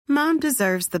Mom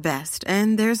deserves the best,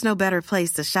 and there's no better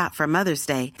place to shop for Mother's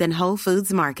Day than Whole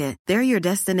Foods Market. They're your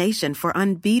destination for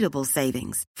unbeatable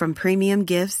savings, from premium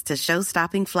gifts to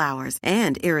show-stopping flowers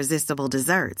and irresistible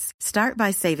desserts. Start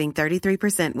by saving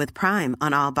 33% with Prime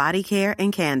on all body care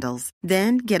and candles.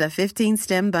 Then get a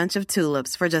 15-stem bunch of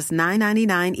tulips for just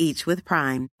 $9.99 each with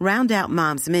Prime. Round out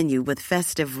Mom's menu with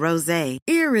festive rosé,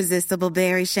 irresistible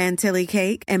berry chantilly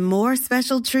cake, and more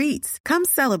special treats. Come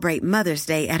celebrate Mother's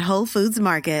Day at Whole Foods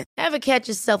Market. Ever catch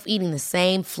yourself eating the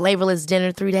same flavorless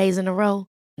dinner 3 days in a row?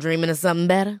 Dreaming of something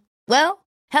better? Well,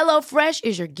 HelloFresh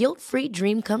is your guilt-free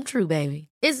dream come true, baby.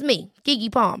 It's me,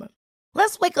 Keke Palmer.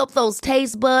 Let's wake up those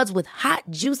taste buds with hot,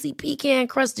 juicy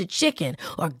pecan-crusted chicken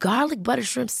or garlic butter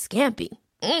shrimp scampi.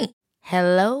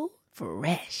 Hello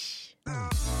Fresh.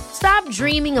 Stop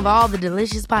dreaming of all the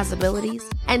delicious possibilities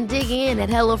and dig in at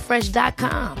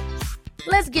HelloFresh.com.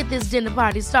 Let's get this dinner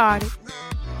party started.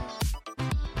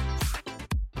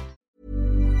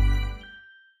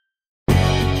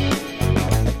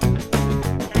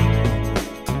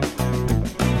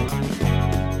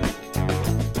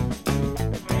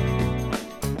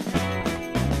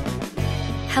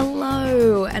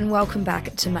 Hello and welcome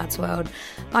back to Mads World.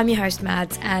 I'm your host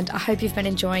Mads and I hope you've been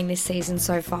enjoying this season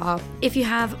so far. If you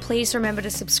have, please remember to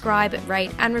subscribe,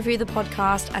 rate and review the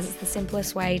podcast as it's the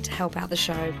simplest way to help out the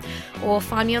show. Or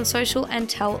find me on social and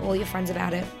tell all your friends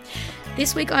about it.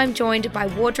 This week I'm joined by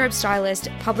wardrobe stylist,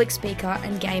 public speaker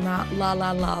and gamer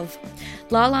LaLa Love.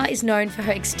 LaLa is known for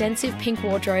her extensive pink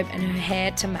wardrobe and her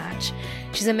hair to match.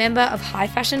 She's a member of High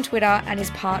Fashion Twitter and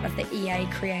is part of the EA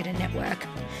Creator Network.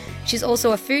 She's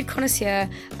also a food connoisseur,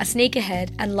 a sneakerhead,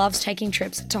 and loves taking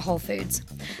trips to Whole Foods.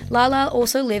 LaLa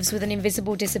also lives with an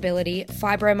invisible disability,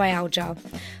 fibromyalgia.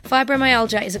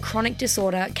 Fibromyalgia is a chronic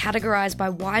disorder categorized by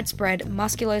widespread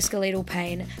musculoskeletal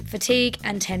pain, fatigue,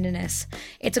 and tenderness.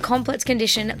 It's a complex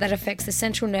condition that affects the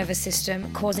central nervous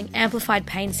system, causing amplified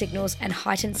pain signals and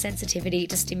heightened sensitivity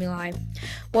to stimuli.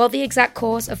 While the exact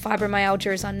cause of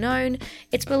fibromyalgia is unknown,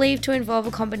 it's believed to involve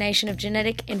a combination of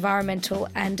genetic, environmental,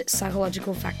 and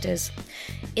psychological factors.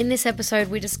 In this episode,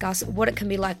 we discuss what it can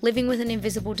be like living with an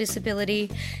invisible disability,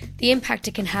 the impact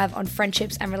it can have on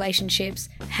friendships and relationships,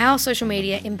 how social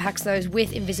media impacts those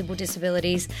with invisible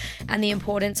disabilities, and the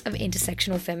importance of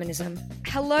intersectional feminism.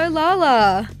 Hello,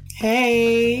 LaLa.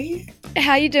 Hey.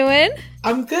 How you doing?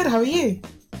 I'm good. How are you?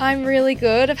 I'm really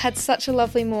good. I've had such a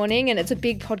lovely morning and it's a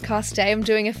big podcast day. I'm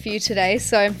doing a few today,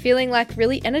 so I'm feeling like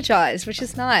really energized, which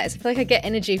is nice. I feel like I get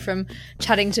energy from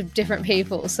chatting to different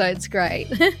people, so it's great.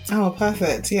 Oh,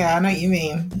 perfect. Yeah, I know what you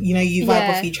mean. You know, you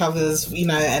vibe off each other's,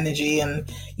 energy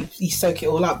and you soak it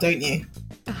all up, don't you?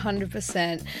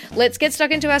 100%. Let's get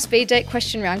stuck into our speed date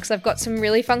question round because I've got some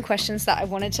really fun questions that I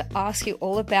wanted to ask you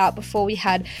all about before we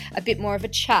had a bit more of a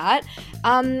chat.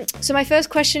 So my first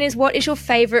question is, what is your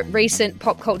favourite recent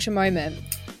pop culture moment?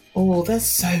 Oh, there's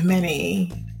so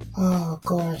many. Oh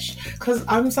gosh, because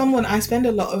I'm someone, I spend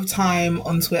a lot of time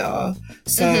on Twitter,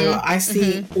 so I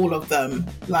see all of them.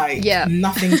 Like,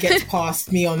 nothing gets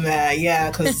past me on there.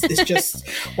 Yeah, because it's just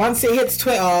once it hits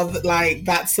Twitter, like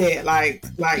that's it. Like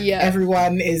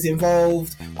everyone is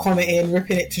involved, commenting,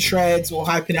 ripping it to shreds, or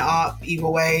hyping it up. Either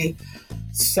way.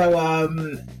 So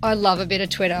I love a bit of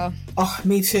Twitter. Oh,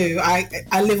 me too.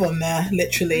 I live on there,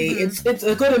 literally. It's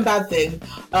a good and bad thing,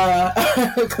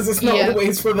 because it's not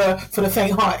always for the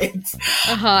faint-hearted.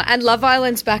 And Love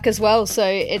Island's back as well, so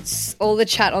it's all the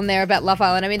chat on there about Love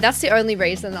Island. I mean, that's the only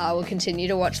reason that I will continue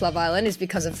to watch Love Island is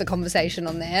because of the conversation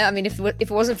on there. I mean, if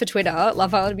it wasn't for Twitter,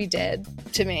 Love Island would be dead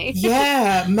to me.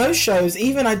 Yeah, most shows.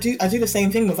 Even I do the same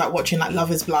thing with like watching like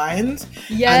Love Is Blind,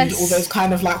 and all those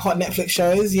kind of like hot Netflix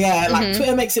shows. Yeah, like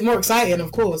Twitter makes it more exciting.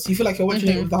 Of course, you feel like you're watching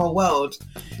it with the whole world.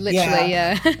 Literally,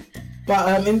 yeah.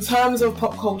 But in terms of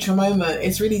pop culture moment,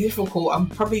 it's really difficult. I'm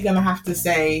probably going to have to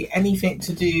say anything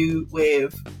to do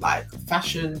with like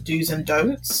fashion do's and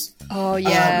don'ts. Oh,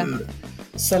 yeah.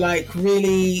 So like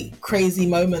really crazy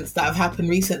moments that have happened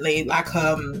recently. Like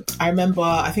I remember,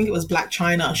 I think it was Black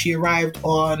China. She arrived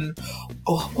on,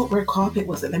 what red carpet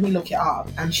was it? Let me look it up.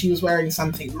 And she was wearing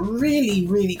something really,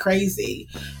 really crazy.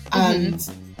 And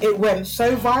it went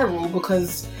so viral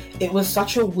because it was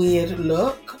such a weird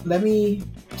look. Let me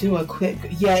do a quick...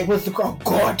 Yeah, it was... Oh,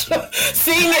 God.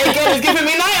 Seeing it again is giving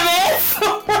me nightmares.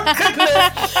 Oh, my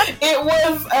goodness. It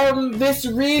was this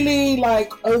really,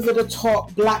 like,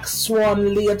 over-the-top black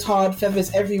swan leotard,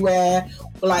 feathers everywhere,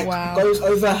 like, goes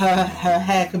over her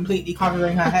hair, completely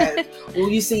covering her head. All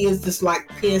you see is this, like,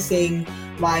 piercing,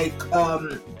 like,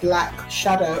 black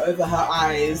shadow over her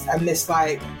eyes and this,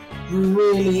 like,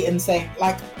 really insane...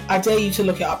 Like, I dare you to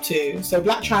look it up too. So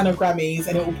Black China Grammys,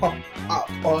 and it will pop up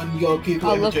on your Google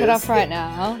I'll images. look it up right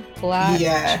now. Black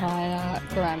Yeah. China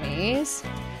Grammys.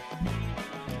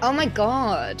 Oh my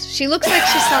god. She looks like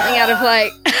she's something out of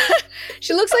like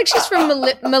she looks like she's from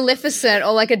Maleficent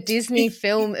or like a Disney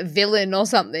film villain or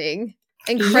something.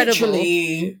 Incredible.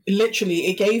 Literally,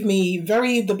 it gave me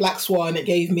very The Black Swan. It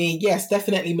gave me, yes,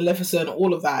 definitely Maleficent,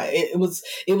 all of that. It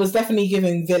was definitely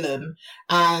giving villain.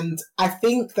 And I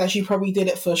think that she probably did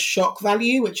it for shock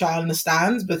value, which I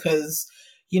understand because,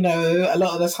 you know, a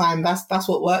lot of the time that's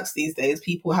what works these days.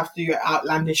 People have to do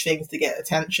outlandish things to get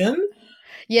attention.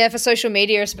 Yeah, for social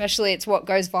media especially, it's what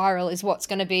goes viral is what's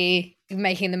going to be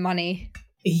making the money.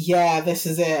 Yeah, this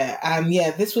is it. And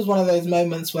yeah, this was one of those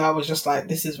moments where I was just like,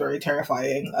 this is very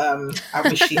terrifying. I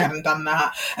wish she hadn't done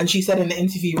that. And she said in an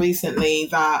interview recently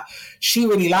that she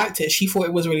really liked it. She thought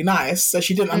it was really nice. So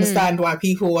she didn't understand why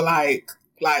people were like,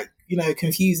 you know,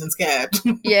 confused and scared.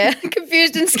 Yeah,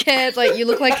 confused and scared. Like you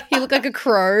look like a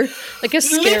crow, like a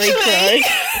scary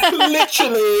crow.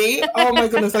 Literally. Oh my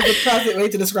goodness, that's the perfect way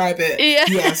to describe it. Yeah.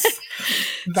 Yes.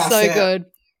 That's so it. good.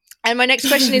 And my next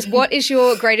question is, what is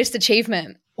your greatest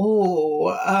achievement?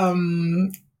 Oh,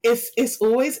 it's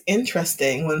always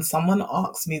interesting when someone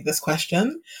asks me this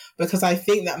question because I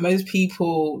think that most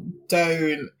people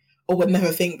don't or would never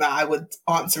think that I would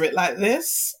answer it like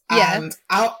this. Yeah. And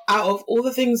out of all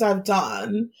the things I've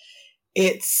done,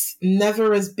 it's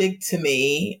never as big to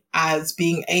me as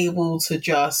being able to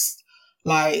just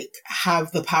like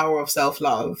have the power of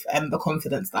self-love and the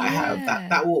confidence that I have.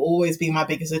 That will always be my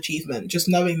biggest achievement. Just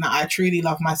knowing that I truly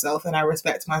love myself and I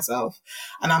respect myself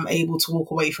and I'm able to walk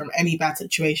away from any bad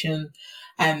situation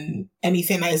and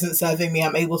anything that isn't serving me,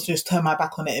 I'm able to just turn my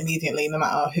back on it immediately, no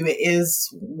matter who it is,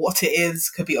 what it is.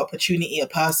 Could be opportunity, a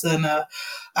person, an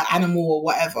animal or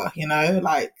whatever, you know,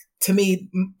 like to me,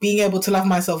 being able to love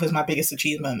myself is my biggest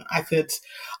achievement.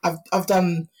 I've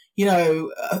done, you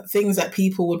know, things that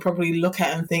people would probably look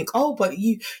at and think, oh, but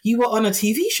you were on a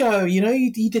TV show, you know,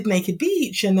 you did Naked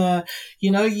Beach and,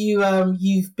 you know,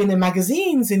 you've been in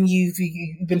magazines and you've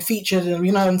been featured,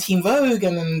 you know, on Teen Vogue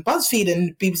and BuzzFeed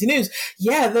and BBC News.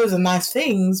 Yeah, those are nice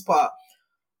things. But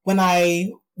when I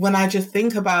just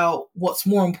think about what's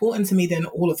more important to me than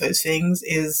all of those things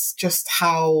is just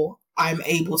how I'm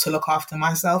able to look after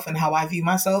myself and how I view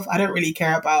myself. I don't really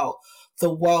care about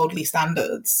the worldly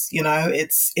standards, you know.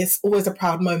 It's always a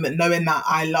proud moment knowing that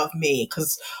I love me,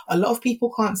 because a lot of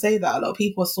people can't say that. A lot of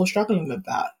people are still struggling with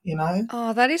that, you know.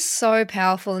 Oh, that is so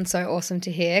powerful and so awesome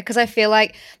to hear, because I feel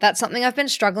like that's something I've been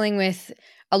struggling with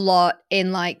a lot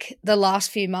in like the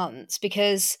last few months,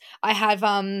 because I have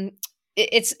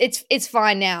it's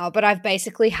fine now, but I've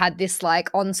basically had this like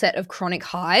onset of chronic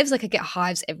hives. Like I get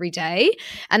hives every day,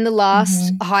 and the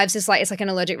last hives is like, it's like an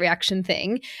allergic reaction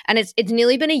thing, and it's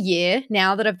nearly been a year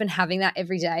now that I've been having that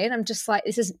every day, and I'm just like,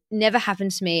 this has never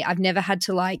happened to me. I've never had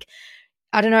to like,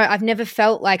 I don't know, I've never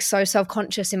felt like so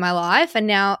self-conscious in my life. And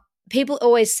now people are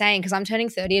always saying, because I'm turning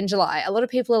 30 in July, a lot of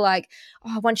people are like,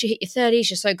 oh, once you hit your 30s,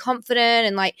 you're so confident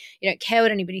and like you don't care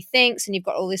what anybody thinks and you've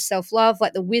got all this self-love,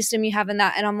 like the wisdom you have in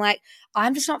that. And I'm like,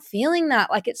 I'm just not feeling that.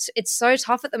 Like it's so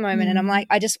tough at the moment. And I'm like,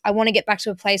 I want to get back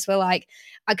to a place where like,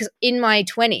 because in my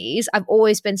 20s, I've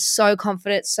always been so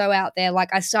confident, so out there.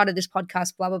 Like I started this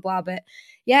podcast, blah, blah, blah. But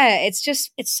yeah,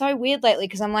 it's so weird lately,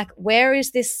 because I'm like, where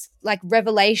is this like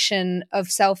revelation of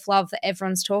self-love that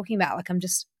everyone's talking about? Like I'm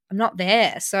not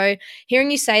there. So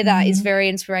hearing you say that is very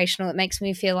inspirational. It makes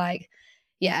me feel like,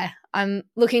 yeah, I'm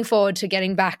looking forward to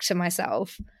getting back to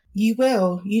myself. You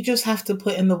will. You just have to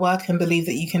put in the work and believe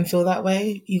that you can feel that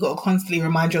way. You got to constantly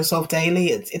remind yourself daily.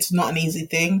 It's not an easy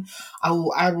thing. I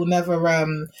will never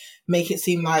make it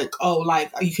seem like, oh, like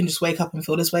you can just wake up and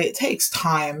feel this way. It takes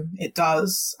time. It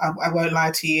does. I won't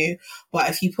lie to you. But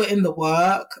if you put in the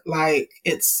work, like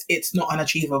it's not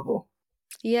unachievable.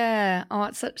 Yeah. Oh,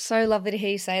 it's so lovely to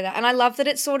hear you say that. And I love that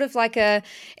it's sort of like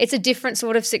it's a different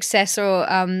sort of success or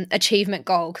achievement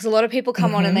goal, because a lot of people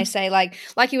come on and they say like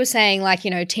you were saying, like,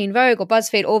 you know, Teen Vogue or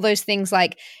BuzzFeed, all those things,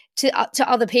 like to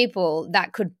other people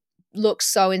that could look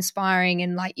so inspiring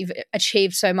and like you've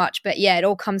achieved so much. But yeah, it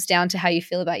all comes down to how you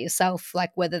feel about yourself,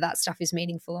 like whether that stuff is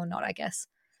meaningful or not, I guess.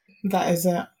 That is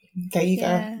it. There you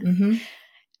go.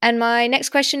 And my next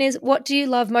question is, what do you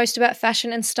love most about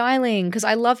fashion and styling? Because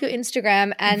I love your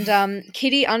Instagram, and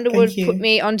Kitty Underwood put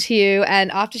me onto you,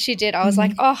 and after she did, I was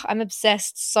like, oh, I'm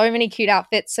obsessed. So many cute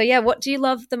outfits. So yeah, what do you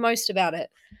love the most about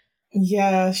it?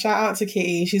 Yeah, shout out to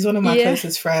Kitty. She's one of my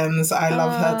closest friends. I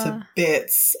love her to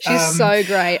bits. She's so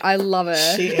great. I love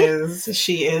her. She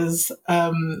is.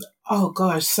 Oh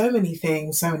gosh, so many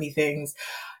things.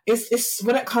 It's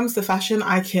when it comes to fashion,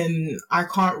 I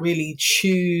can't really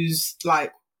choose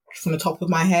like from the top of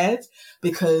my head,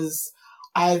 because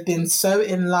I've been so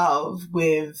in love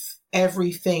with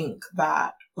everything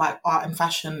that like art and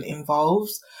fashion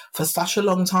involves for such a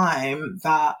long time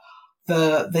that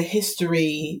the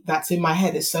history that's in my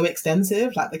head is so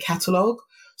extensive, like the catalogue.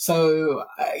 So,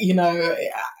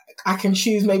 I can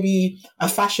choose maybe a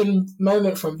fashion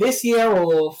moment from this year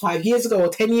or 5 years ago or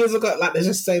 10 years ago. Like there's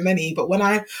just so many. But when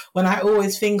I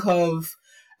always think of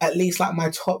at least like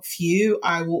my top few,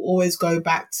 I will always go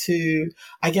back to,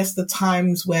 I guess, the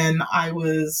times when I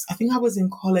think I was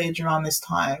in college around this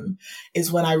time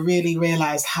is when I really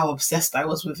realized how obsessed I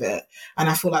was with it. And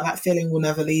I feel like that feeling will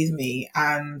never leave me.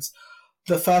 And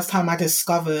the first time I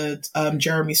discovered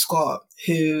Jeremy Scott,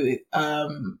 who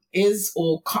is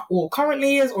or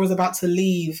currently is or is about to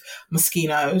leave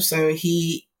Moschino. So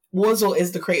he was or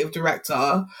is the creative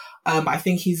director. I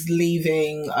think he's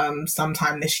leaving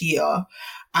sometime this year.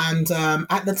 And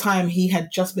at the time, he had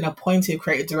just been appointed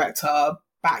creative director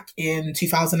back in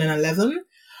 2011.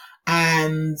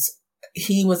 And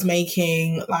he was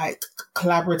making like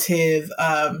collaborative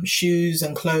shoes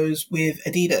and clothes with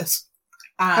Adidas.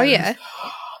 And,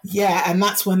 yeah, and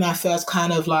that's when I first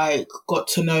kind of like got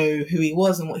to know who he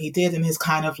was and what he did and his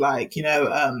kind of like,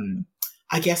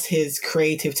 I guess his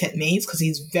creative techniques, because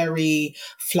he's very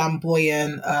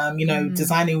flamboyant,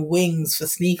 designing wings for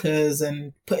sneakers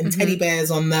and putting teddy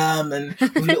bears on them and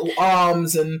with little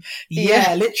arms and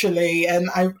literally. And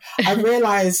I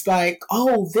realized like,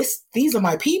 oh, these are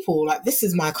my people. Like, this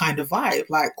is my kind of vibe,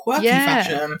 like quirky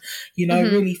fashion,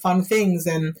 really fun things.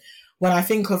 And when I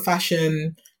think of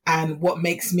fashion and what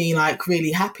makes me like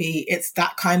really happy, it's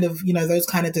that kind of, those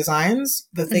kind of designs,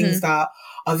 the things that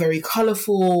are very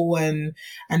colorful and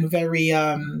very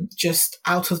just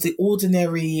out of the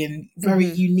ordinary and very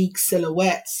unique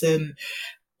silhouettes and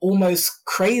almost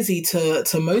crazy to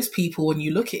most people when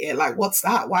you look at it. Like, what's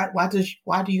that?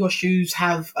 Why do your shoes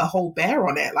have a whole bear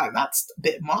on it? Like, that's a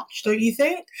bit much, don't you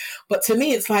think? But to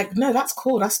me, it's like, no, that's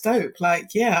cool. That's dope. Like,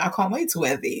 yeah, I can't wait to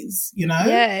wear these,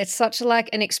 Yeah, it's such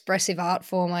like an expressive art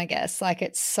form, I guess. Like,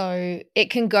 it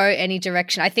can go any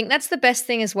direction. I think that's the best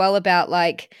thing as well about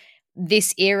like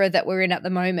this era that we're in at the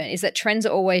moment, is that trends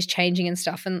are always changing and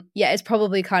stuff. And yeah, it's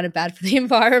probably kind of bad for the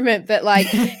environment, but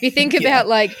like if you think about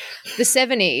like the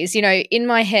 70s, in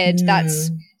my head,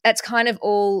 that's kind of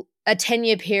all a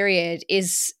 10-year period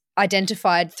is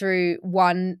identified through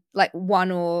one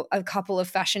or a couple of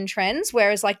fashion trends.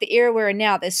 Whereas like the era we're in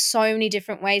now, there's so many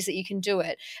different ways that you can do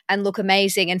it and look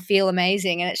amazing and feel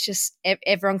amazing. And it's just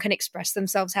everyone can express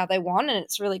themselves how they want, and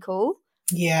it's really cool.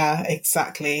 Yeah,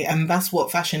 exactly. And that's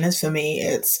what fashion is for me.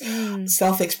 It's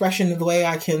self-expression, the way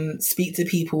I can speak to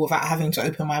people without having to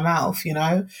open my mouth,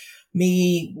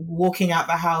 me walking out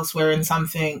the house wearing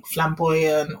something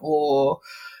flamboyant, or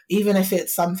even if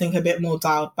it's something a bit more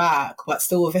dialed back, but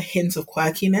still with a hint of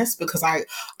quirkiness, because I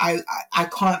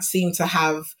can't seem to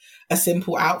have a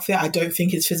simple outfit. I don't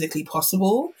think it's physically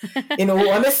possible, in all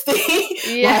honesty.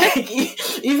 Like,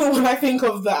 even when I think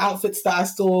of the outfits that I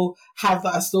still have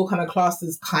that are still kind of classed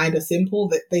as kind of simple,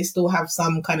 that they still have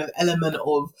some kind of element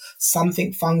of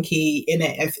something funky in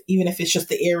it, even if it's just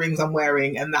the earrings I'm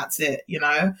wearing and that's it,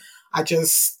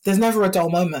 there's never a dull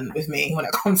moment with me when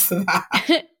it comes to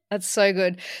that. That's so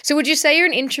good. So would you say you're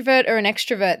an introvert or an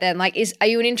extrovert then? Like, are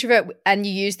you an introvert and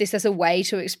you use this as a way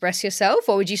to express yourself,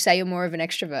 or would you say you're more of an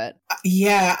extrovert?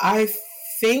 Yeah, I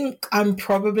think I'm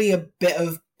probably a bit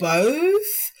of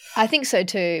both. I think so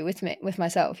too with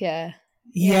myself, yeah.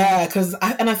 Yeah, because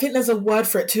I think there's a word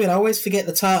for it too, and I always forget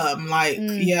the term. Like,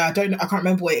 I can't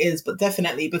remember what it is, but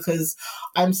definitely because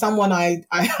I'm someone I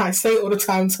say it all the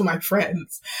time to my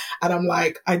friends, and I'm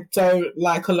like, I don't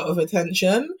like a lot of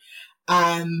attention.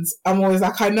 And I'm always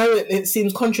like, I know it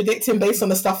seems contradicting based on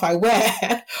the stuff I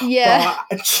wear. Yeah.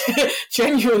 But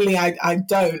genuinely, I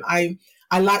don't. I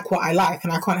like what I like,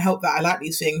 and I can't help that I like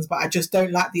these things, but I just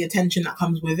don't like the attention that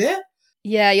comes with it.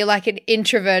 Yeah, you're like an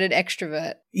introverted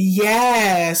extrovert.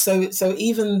 Yeah. So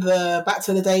even back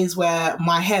to the days where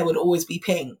my hair would always be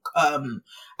pink. And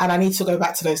I need to go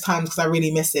back to those times because I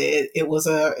really miss it. It was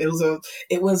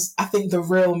I think the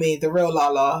real me, the real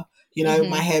LaLa.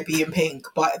 My hair being pink,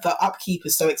 but the upkeep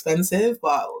is so expensive.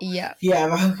 But yeah,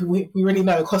 we really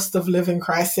know cost of living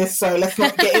crisis, so let's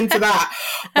not get into that.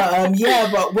 But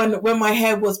but when my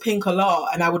hair was pink a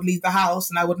lot, and I would leave the house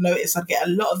and I would notice I'd get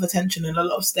a lot of attention and a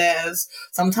lot of stares.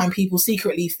 Sometimes people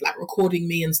secretly like recording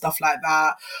me and stuff like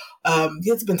that.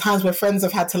 There's been times where friends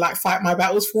have had to like fight my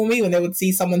battles for me when they would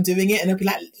see someone doing it, and they'd be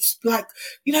like,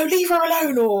 leave her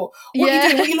alone, or what are you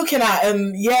doing? What are you looking at?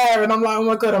 And I'm like, oh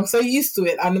my God, I'm so used to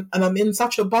it. And I'm in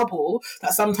such a bubble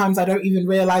that sometimes I don't even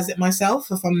realize it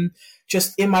myself if I'm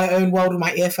just in my own world with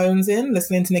my earphones in,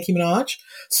 listening to Nicki Minaj.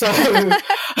 So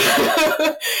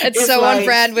it's so like, on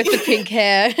brand with the pink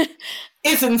hair.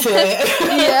 Isn't it?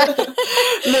 Yeah.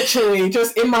 Literally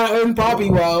just in my own Barbie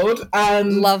world.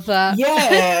 And love that.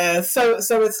 Yeah. So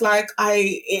it's like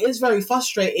it is very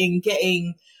frustrating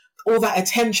getting all that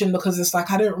attention, because it's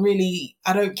like I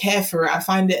don't care for it. I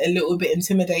find it a little bit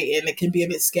intimidating. It can be a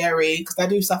bit scary because I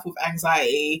do suffer with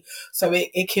anxiety, so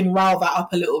it can rile that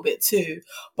up a little bit too.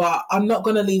 But I'm not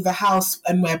going to leave the house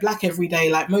and wear black every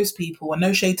day like most people, and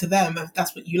no shade to them if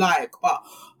that's what you like, but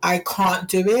I can't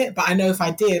do it. But I know if I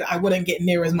did, I wouldn't get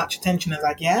near as much attention as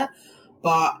I get.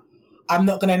 But I'm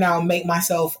not going to now make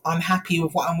myself unhappy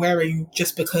with what I'm wearing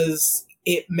just because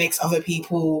it makes other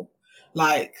people,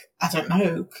 like, I don't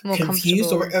know, more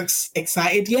confused or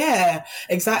excited. Yeah,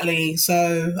 exactly.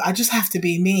 So I just have to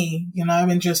be me,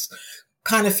 and just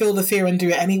kind of feel the fear and do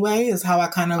it anyway, is how I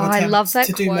kind of attempt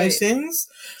to do most things.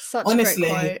 Such honestly,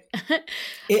 a great quote.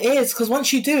 It is, because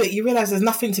once you do it, you realise there's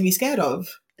nothing to be scared of.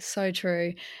 So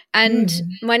true. And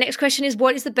my next question is,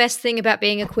 what is the best thing about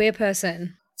being a queer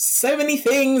person? So many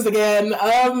things again.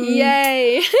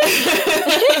 Yay.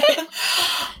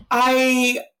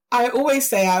 I always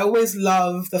say I always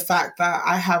love the fact that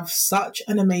I have such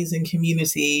an amazing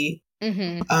community.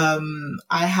 Mm-hmm.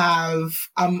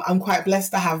 I'm quite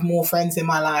blessed to have more friends in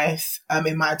my life,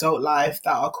 in my adult life,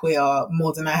 that are queer,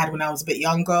 more than I had when I was a bit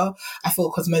younger. I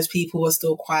thought because most people were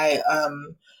still quite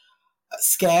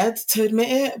scared to admit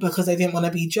it because they didn't want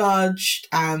to be judged,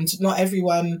 and not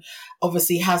everyone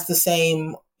obviously has the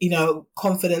same,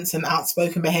 confidence and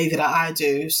outspoken behavior that I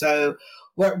do. So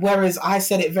whereas I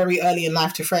said it very early in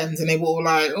life to friends, and they were all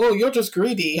like, "Oh, you're just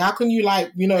greedy. How can you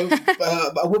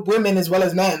women as well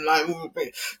as men? Like,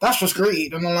 that's just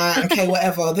greed." And I'm like, okay,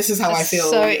 whatever. This is how I feel.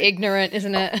 So ignorant,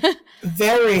 isn't it?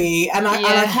 Very. And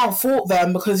I can't fault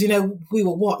them because, we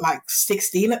were like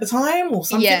 16 at the time or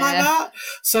something like that.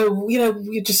 So,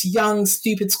 we're just young,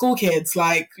 stupid school kids,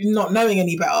 like not knowing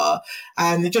any better.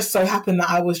 And it just so happened that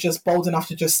I was just bold enough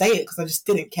to just say it because I just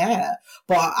didn't care.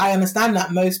 But I understand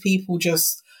that most people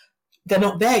they're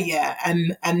not there yet.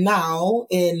 And now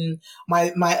in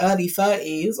my early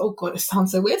 30s, oh God, it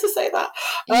sounds so weird to say that.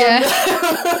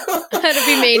 That'll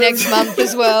be me next month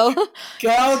as well.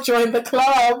 Girl, join the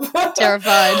club.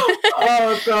 Terrified.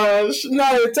 Oh gosh.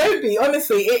 No, don't be.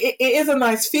 Honestly, it is a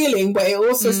nice feeling, but it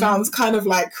also sounds kind of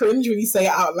like cringe when you say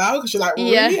it out loud because you're like,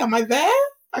 really? Am I there?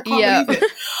 I can't believe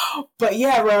it. But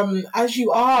as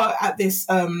you are at this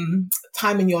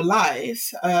time in your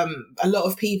life, a lot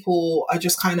of people are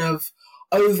just kind of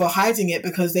over hiding it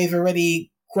because they've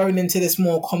already grown into this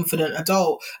more confident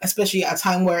adult, especially at a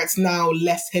time where it's now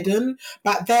less hidden.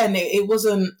 Back then, it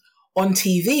wasn't on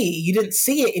TV. You didn't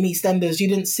see it in EastEnders. You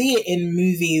didn't see it in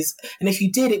movies. And if you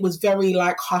did, it was very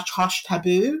like hush-hush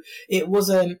taboo. It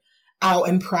wasn't out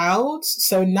and proud.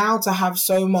 So now to have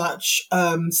so much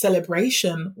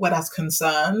celebration where that's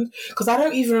concerned, because I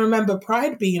don't even remember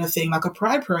Pride being a thing, like a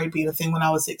Pride parade being a thing when I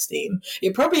was 16.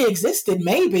 It probably existed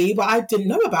maybe, but I didn't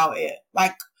know about it,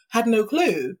 like had no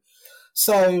clue.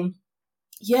 So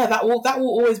yeah, that will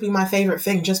always be my favorite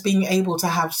thing, just being able to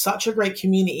have such a great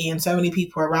community and so many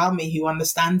people around me who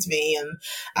understand me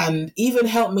and even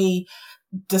help me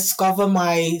discover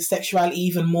my sexuality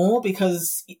even more,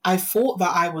 because I thought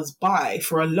that I was bi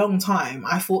for a long time.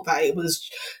 I thought that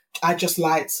I just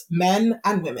liked men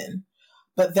and women.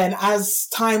 But then as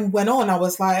time went on, I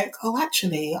was like, oh,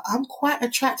 actually, I'm quite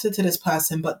attracted to this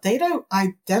person, but they don't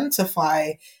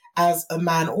identify as a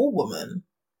man or woman.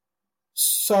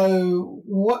 So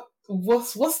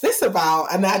what's this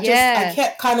about? And I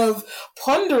kept kind of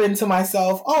pondering to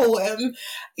myself,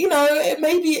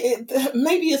 maybe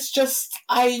it's just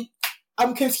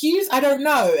I'm confused. I don't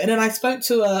know. And then I spoke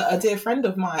to a dear friend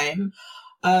of mine,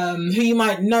 who you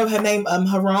might know, her name,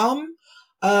 Haram.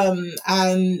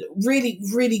 And really,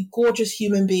 really gorgeous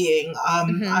human being.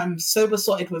 I'm so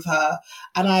besotted with her.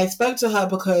 And I spoke to her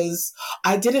because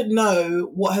I didn't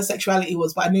know what her sexuality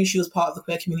was, but I knew she was part of the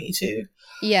queer community too.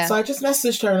 Yeah. So I just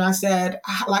messaged her and I said,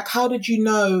 like, how did you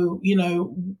know,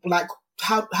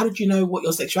 how did you know what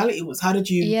your sexuality was? How did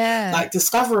you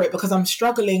discover it? Because I'm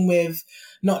struggling with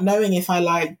not knowing if I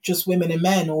like just women and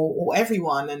men or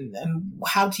everyone. And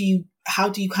how do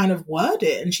you kind of word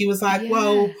it? And she was like,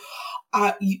 well,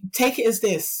 you take it as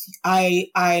this. I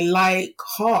like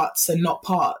hearts and not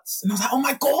parts. And I was like, oh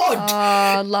my God. Oh,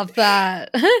 I love that.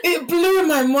 It blew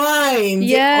my mind.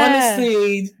 Yeah.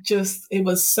 Honestly, it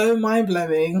was so mind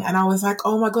blowing. And I was like,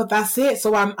 oh my God, that's it.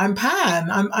 So I'm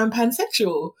pan. I'm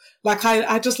pansexual. Like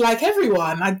I just like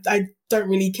everyone. I don't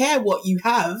really care what you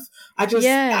have. I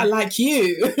like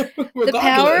you. The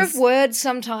power of words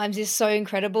sometimes is so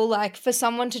incredible. Like for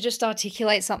someone to just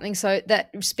articulate something so that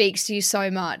speaks to you so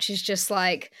much is just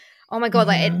like, oh my God,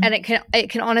 it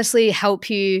can honestly help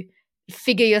you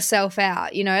figure yourself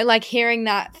out, you know? Like hearing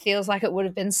that feels like it would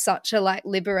have been such a like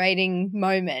liberating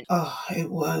moment. Oh, it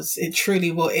was. It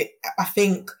truly was. I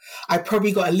think I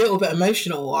probably got a little bit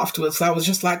emotional afterwards. I was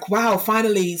just like, wow,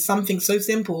 finally something so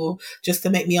simple just to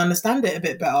make me understand it a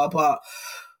bit better. But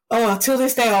till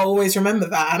this day, I'll always remember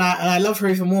that. And I love her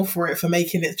even more for it, for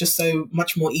making it just so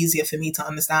much more easier for me to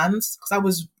understand.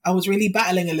 Because I was really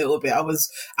battling a little bit. I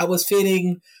was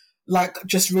feeling like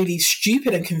just really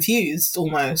stupid and confused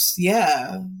almost.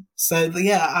 Yeah. So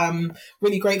yeah, I'm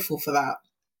really grateful for that.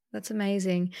 That's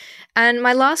amazing. And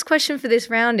my last question for this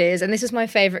round is, and this is my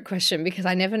favorite question because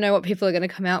I never know what people are going to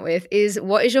come out with, is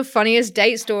what is your funniest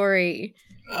date story?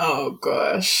 Oh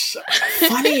gosh.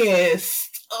 Funniest.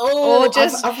 Oh, or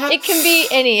just, it can be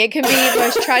any. It can be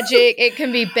most tragic. It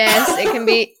can be best. It can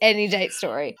be any date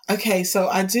story. Okay, so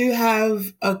I do have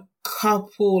a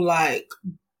couple like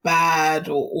bad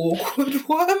or awkward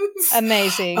ones.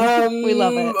 Amazing. We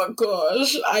love it. Oh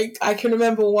gosh, I can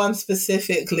remember one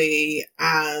specifically,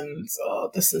 and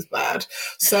this is bad.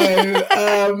 So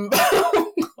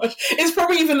oh gosh, it's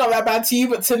probably even not that bad to you,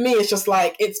 but to me it's just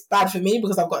like it's bad for me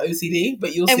because I've got OCD.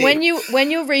 But you'll see. And when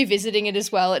you're revisiting it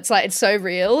as well, it's like it's so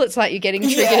real. It's like you're getting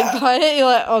triggered by it. You're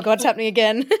like, oh God, it's happening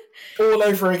again. All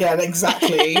over again,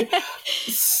 exactly.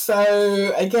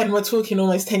 So again, we're talking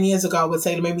almost 10 years ago, I would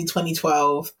say maybe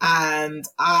 2012, and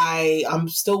I'm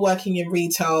still working in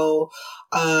retail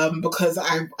because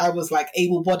I was like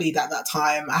able-bodied at that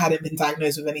time. I hadn't been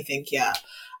diagnosed with anything yet.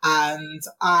 And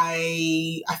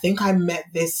I think I met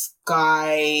this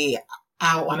guy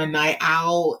out on a night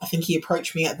out. I think he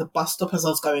approached me at the bus stop as I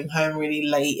was going home really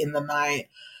late in the night,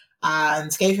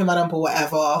 and gave him my number,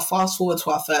 whatever. Fast forward to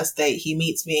our first date, he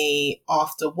meets me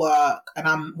after work, and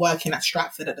I'm working at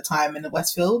Stratford at the time in the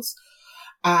Westfields.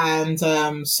 And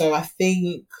so I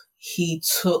think he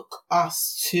took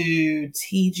us to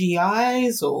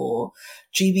TGI's or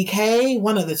GBK,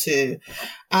 one of the two.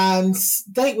 And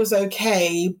date was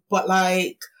okay, but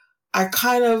like I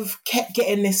kind of kept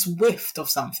getting this whiff of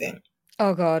something.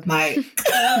 Oh God. Like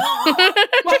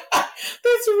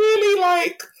this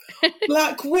really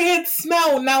like weird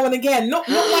smell now and again. Not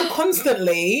like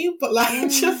constantly, but like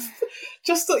just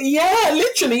yeah,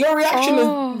 literally your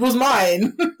reaction was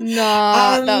mine.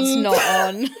 No, that's not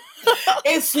on.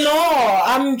 It's not.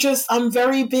 I'm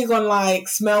very big on like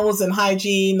smells and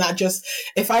hygiene. That just,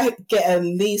 if I get a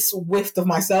least whiff of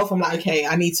myself, I'm like, okay,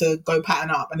 I need to go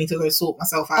pattern up. I need to go sort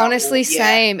myself out. Honestly,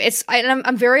 same.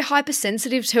 I'm very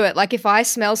hypersensitive to it. Like if I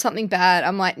smell something bad,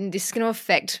 I'm like, this is going to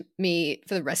affect me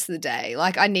for the rest of the day.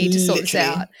 Like I need to sort this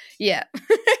out. Yeah.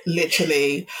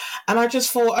 Literally. And I just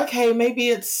thought, okay, maybe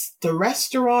it's the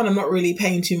restaurant. I'm not really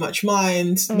paying too much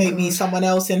mind. Maybe someone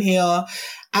else in here.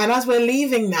 And as we're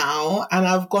leaving now, and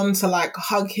I've gone to like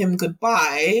hug him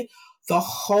goodbye, the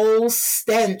whole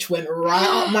stench went right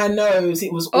up my nose.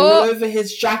 It was all over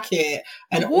his jacket,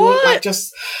 and all like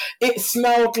just, it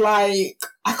smelled like,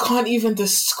 I can't even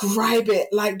describe it,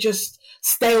 like just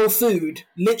stale food,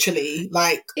 literally.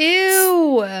 Like,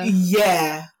 ew.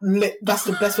 Yeah, that's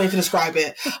the best way to describe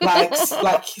it. Like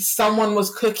someone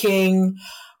was cooking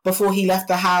before he left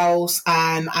the house,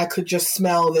 and I could just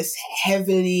smell this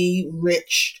heavily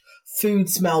rich food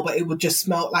smell, but it would just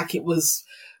smell like it was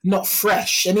not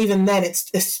fresh. And even then, it's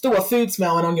still a food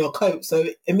smell and on your coat, so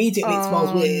immediately it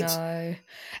smells weird. No.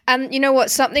 And you know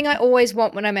what? Something I always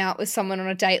want when I'm out with someone on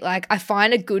a date, like I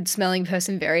find a good smelling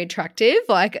person very attractive.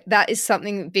 Like that is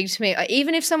something big to me.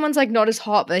 Even if someone's like not as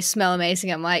hot, but they smell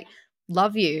amazing, I'm like,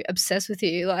 love you, obsessed with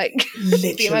you, like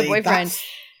be my boyfriend.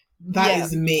 That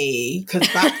is me. Because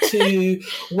back to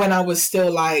when I was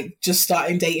still like just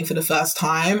starting dating for the first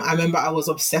time, I remember I was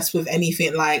obsessed with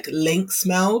anything like Lynx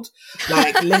smelled,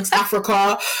 like Lynx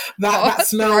Africa. That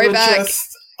smell would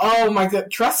just, oh my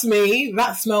God, trust me,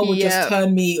 that smell would just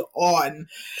turn me on.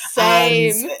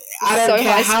 Same. And I don't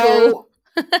care how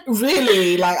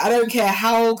Really, like, I don't care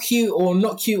how cute or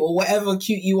not cute or whatever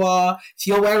cute you are. If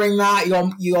you're wearing that,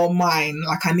 you're mine.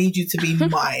 Like, I need you to be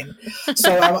mine.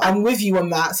 So I'm with you on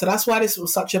that. So that's why this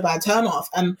was such a bad turn off.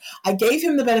 And I gave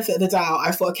him the benefit of the doubt.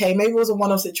 I thought, okay, maybe it was a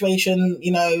one-off situation.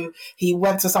 You know, he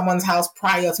went to someone's house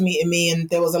prior to meeting me and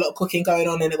there was a lot of cooking going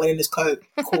on and it went in his coat.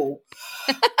 Cool.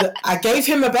 But I gave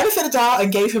him a benefit of the doubt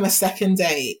and gave him a second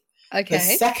date. Okay. The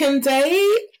second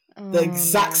date, the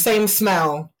exact same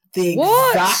smell. The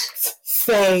exact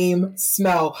same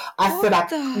smell.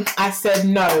 I said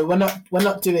no, we're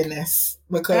not doing this,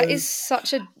 because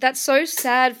that's so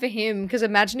sad for him, because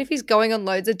imagine if he's going on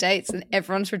loads of dates and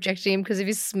everyone's rejecting him because of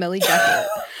his smelly jacket.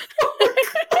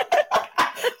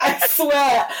 I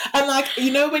swear. And like,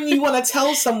 you know, when you want to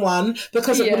tell someone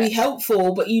because it will be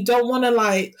helpful, but you don't want to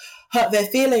like hurt their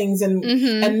feelings, and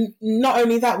and not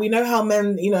only that, we know how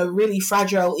men, you know, really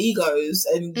fragile egos,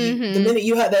 and the minute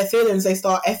you hurt their feelings, they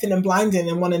start effing and blinding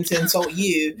and wanting to insult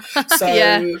you. So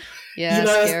you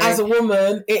know, as a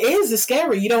woman, it's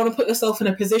scary. You don't want to put yourself in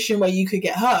a position where you could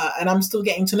get hurt, and I'm still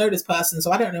getting to know this person, so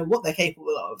I don't know what they're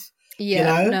capable of.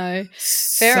 Yeah, you know? No,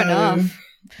 fair enough.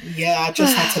 Yeah, I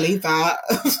just had to leave that.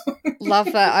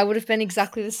 Love that. I would have been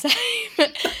exactly the same.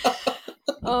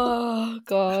 Oh,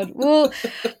 God. Well,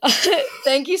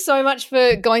 thank you so much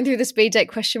for going through the speed date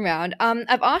question round.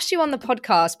 I've asked you on the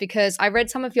podcast because I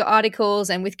read some of your articles,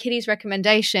 and with Kitty's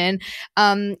recommendation,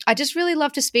 I just really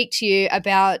love to speak to you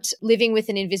about living with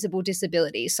an invisible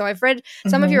disability. So I've read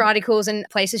some of your articles and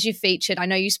places you featured. I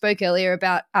know you spoke earlier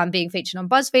about being featured on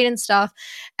BuzzFeed and stuff.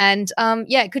 And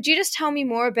could you just tell me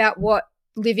more about what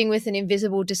living with an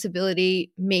invisible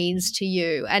disability means to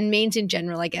you, and means in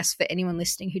general, I guess, for anyone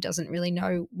listening who doesn't really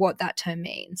know what that term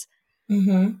means?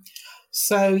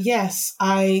 So yes,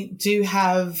 I do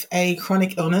have a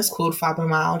chronic illness called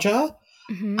fibromyalgia,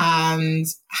 and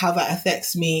how that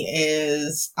affects me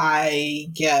is I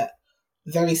get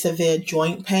very severe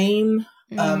joint pain.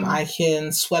 I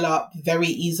can swell up very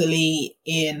easily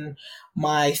in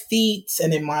my feet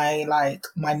and in my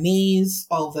knees.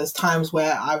 There's times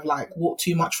where I've like walked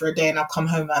too much for a day and I've come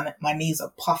home and my knees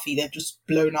are puffy. They've just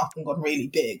blown up and gone really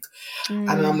big. And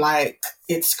I'm like,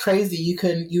 it's crazy.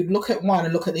 You'd look at one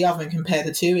and look at the other and compare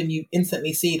the two, and you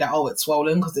instantly see that, it's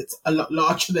swollen because it's a lot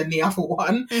larger than the other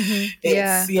one.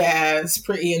 It's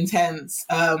pretty intense.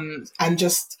 And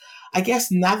just, I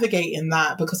guess, navigating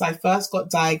that, because I first got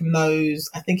diagnosed,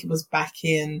 I think it was back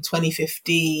in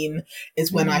 2015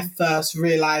 is when I first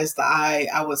realized that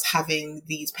I was having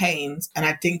these pains, and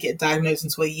I didn't get diagnosed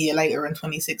until a year later in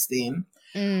 2016.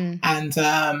 And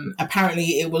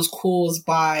apparently it was caused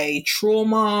by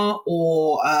trauma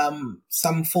or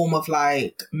some form of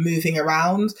like moving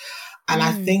around. And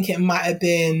I think it might have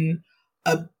been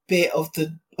a bit of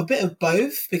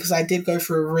both, because I did go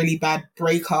through a really bad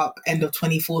breakup end of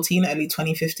 2014, early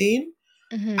 2015.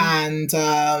 And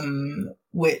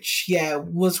which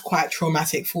was quite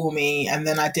traumatic for me. And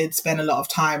then I did spend a lot of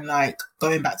time like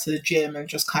going back to the gym and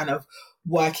just kind of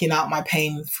working out my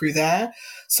pain through there.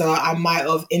 So I might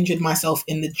have injured myself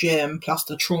in the gym plus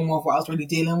the trauma of what I was really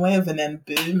dealing with, and then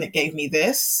boom, it gave me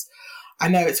this. I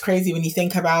know it's crazy when you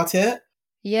think about it.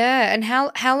 Yeah, and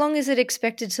how long is it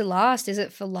expected to last? Is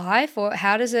it for life, or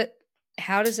how does it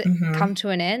come to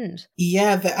an end?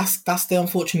 Yeah, that's the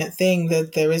unfortunate thing,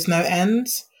 that there is no end.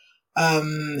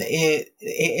 It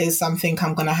is something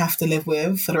I'm going to have to live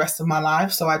with for the rest of my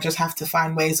life. So I just have to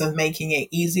find ways of making it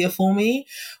easier for me,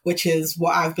 which is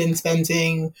what I've been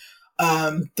spending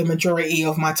the majority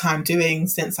of my time doing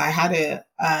since I had it.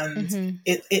 And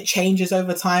it changes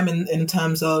over time in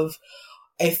terms of,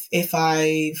 if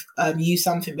I've used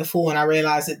something before and I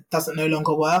realize it doesn't no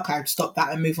longer work, I'd stop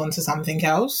that and move on to something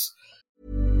else.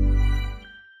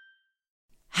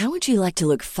 How would you like to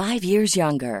look 5 years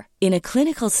younger? In a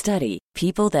clinical study,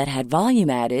 people that had volume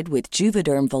added with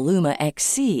Juvederm Voluma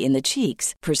XC in the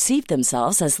cheeks perceived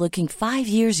themselves as looking 5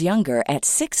 years younger at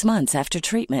 6 months after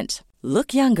treatment.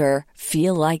 Look younger,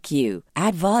 feel like you.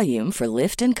 Add volume for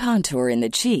lift and contour in the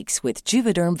cheeks with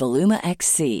Juvederm Voluma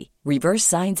XC. Reverse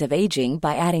signs of aging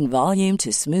by adding volume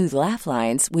to smooth laugh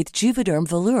lines with Juvederm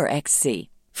Volure XC.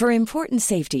 For important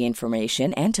safety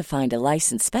information and to find a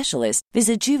licensed specialist,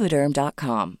 visit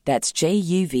Juvederm.com. That's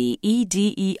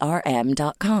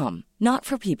JUVEDERM.com. Not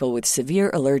for people with severe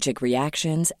allergic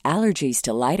reactions, allergies to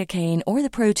lidocaine, or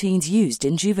the proteins used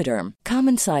in Juvederm.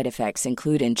 Common side effects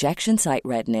include injection site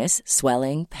redness,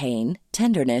 swelling, pain,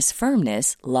 tenderness,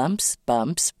 firmness, lumps,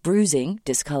 bumps, bruising,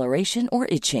 discoloration, or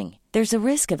itching. There's a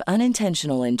risk of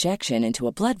unintentional injection into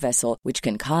a blood vessel, which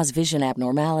can cause vision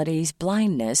abnormalities,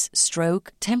 blindness,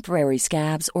 stroke, temporary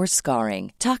scabs, or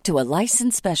scarring. Talk to a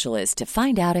licensed specialist to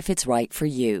find out if it's right for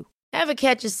you. Ever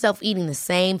catch yourself eating the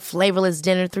same flavorless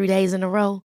dinner 3 days in a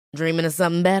row? Dreaming of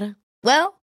something better?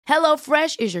 Well,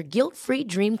 HelloFresh is your guilt-free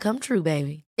dream come true,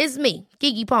 baby. It's me,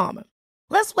 Keke Palmer.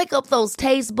 Let's wake up those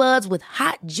taste buds with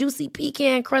hot, juicy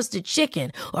pecan-crusted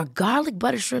chicken or garlic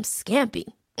butter shrimp scampi.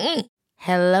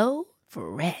 Hello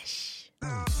Fresh.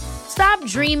 Stop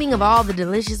dreaming of all the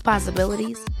delicious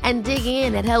possibilities and dig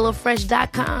in at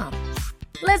HelloFresh.com.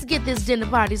 Let's get this dinner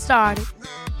party started.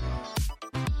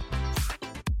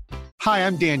 Hi,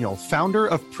 I'm Daniel, founder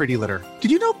of Pretty Litter.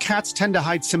 Did you know cats tend to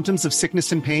hide symptoms of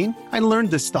sickness and pain? I learned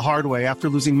this the hard way after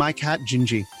losing my cat,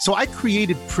 Gingy. So I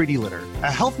created Pretty Litter,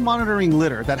 a health monitoring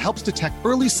litter that helps detect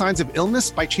early signs of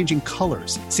illness by changing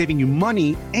colors, saving you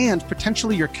money and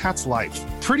potentially your cat's life.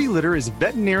 Pretty Litter is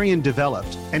veterinarian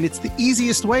developed, and it's the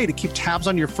easiest way to keep tabs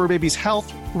on your fur baby's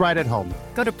health right at home.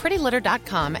 Go to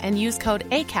prettylitter.com and use code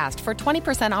ACAST for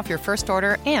 20% off your first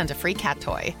order and a free cat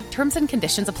toy. Terms and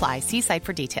conditions apply. See site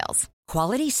for details.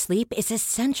 Quality sleep is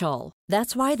essential.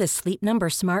 That's why the Sleep Number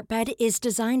Smart Bed is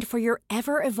designed for your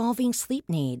ever-evolving sleep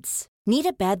needs. Need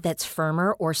a bed that's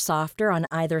firmer or softer on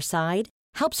either side?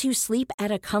 Helps you sleep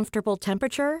at a comfortable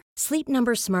temperature? Sleep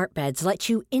Number Smart Beds let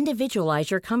you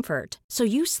individualize your comfort, so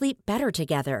you sleep better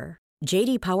together.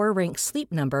 J.D. Power ranks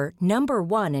Sleep Number number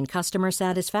 1 in customer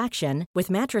satisfaction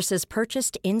with mattresses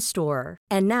purchased in-store.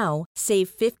 And now, save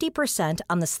 50%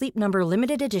 on the Sleep Number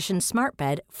Limited Edition Smart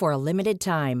Bed for a limited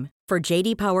time. For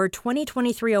J.D. Power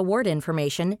 2023 award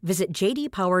information, visit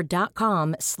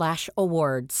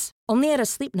jdpower.com/awards. Only at a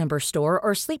Sleep Number store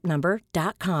or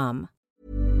sleepnumber.com.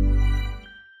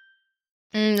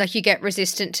 Like you get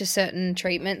resistant to certain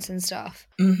treatments and stuff.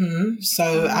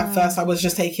 So at first I was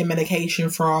just taking medication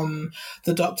from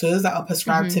the doctors that are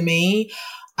prescribed to me,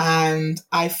 and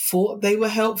I thought they were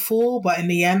helpful, but in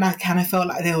the end I kind of felt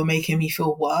like they were making me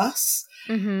feel worse.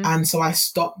 And so I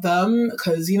stopped them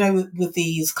because, you know, with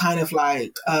these kind of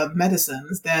like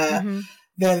medicines, they're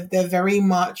very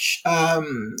much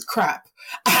crap.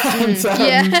 And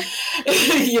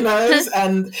you know,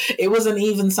 and it wasn't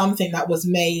even something that was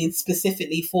made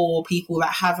specifically for people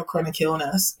that have a chronic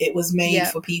illness. It was made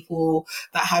for people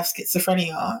that have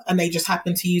schizophrenia, and they just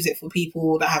happen to use it for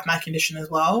people that have my condition as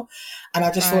well. And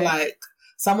I just feel like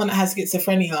someone that has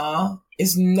schizophrenia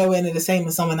is nowhere near the same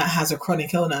as someone that has a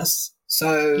chronic illness.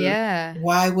 So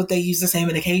why would they use the same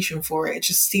medication for it? It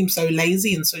just seems so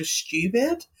lazy and so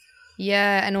stupid.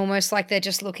 Yeah, and almost like they're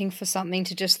just looking for something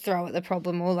to just throw at the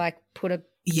problem, or like put a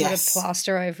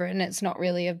plaster over it, and it's not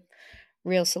really a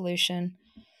real solution.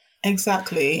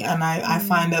 Exactly. And I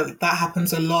find that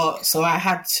happens a lot. So I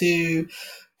had to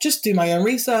just do my own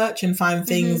research and find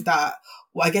things that,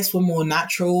 well, I guess were more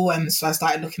natural. And so I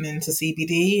started looking into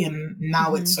CBD, and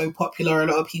now it's so popular. A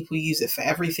lot of people use it for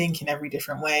everything in every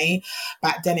different way.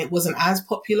 Back then it wasn't as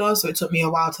popular, so it took me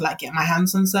a while to like get my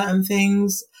hands on certain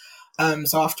things.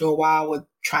 So after a while I would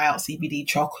try out CBD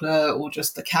chocolate or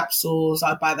just the capsules.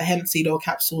 I'd buy the hemp seed oil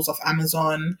capsules off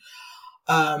Amazon.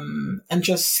 And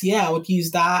just, I would use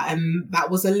that. And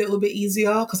that was a little bit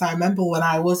easier because I remember when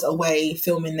I was away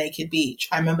filming Naked Beach,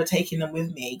 I remember taking them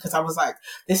with me because I was like,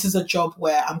 this is a job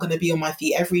where I'm going to be on my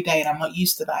feet every day, and I'm not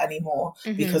used to that anymore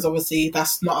because obviously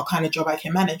that's not a kind of job I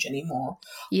can manage anymore.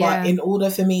 But in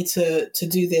order for me to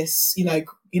do this,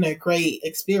 great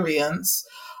experience,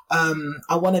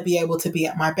 I want to be able to be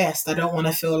at my best. I don't want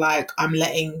to feel like I'm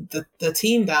letting the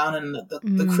team down and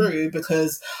the crew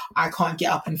because I can't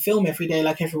get up and film every day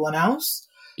like everyone else.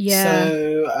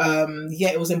 So,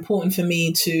 it was important for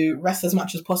me to rest as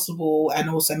much as possible and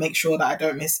also make sure that I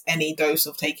don't miss any dose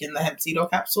of taking the hemp seed oil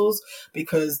capsules,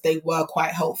 because they were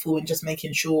quite helpful in just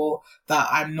making sure that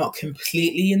I'm not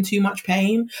completely in too much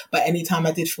pain. But anytime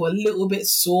I did feel a little bit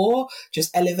sore,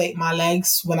 just elevate my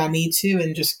legs when I need to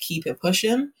and just keep it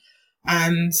pushing.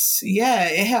 And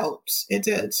it helped. It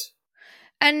did.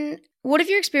 And what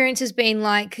have your experiences been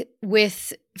like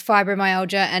with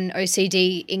fibromyalgia and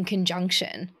OCD in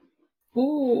conjunction?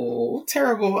 Ooh,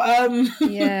 terrible. At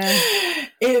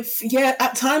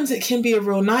times it can be a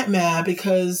real nightmare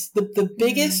because the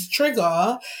biggest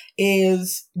trigger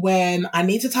is when I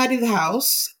need to tidy the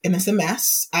house and it's a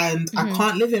mess, and I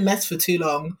can't live in mess for too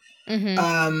long.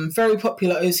 Very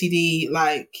popular OCD,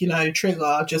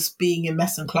 trigger, just being in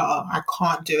mess and clutter. I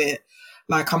can't do it.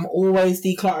 Like, I'm always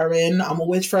decluttering. I'm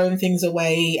always throwing things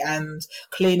away and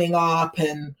cleaning up.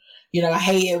 And, I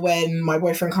hate it when my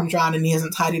boyfriend comes around and he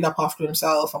hasn't tidied up after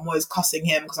himself. I'm always cussing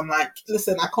him because I'm like,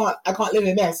 listen, I can't live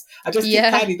in mess. I just keep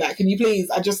tidy that. Can you please?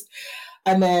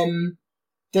 And then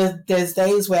there's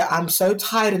days where I'm so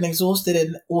tired and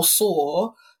exhausted or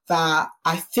sore that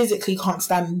I physically can't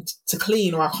stand to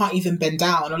clean, or I can't even bend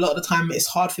down. A lot of the time it's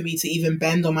hard for me to even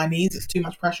bend on my knees. It's too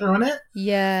much pressure on it.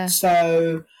 Yeah.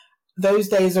 So those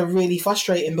days are really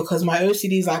frustrating because my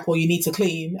OCD is like, well, you need to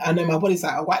clean. And then my body's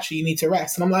like, oh, actually, you need to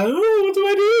rest. And I'm like, oh, what do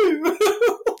I do?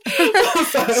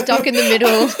 So, stuck in the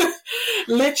middle.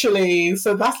 Literally.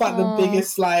 So that's like the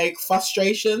biggest like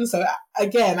frustration. So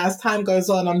again, as time goes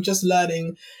on, I'm just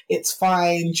learning it's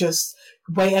fine. Just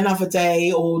wait another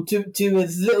day, or do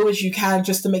as little as you can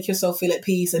just to make yourself feel at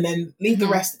peace, and then leave the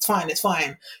rest. It's fine. It's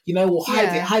fine. You know, or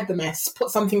hide it, hide the mess, put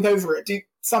something over it, do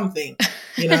something,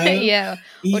 you know? Yeah.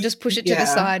 Or just push it to the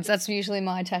sides. That's usually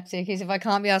my tactic, is if I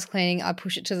can't be asked cleaning, I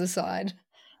push it to the side.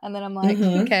 And then I'm like,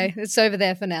 okay, it's over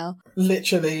there for now.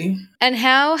 Literally. And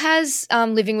how has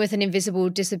living with an invisible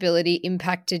disability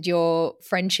impacted your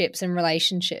friendships and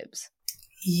relationships?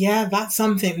 Yeah, that's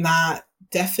something that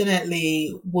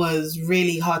definitely was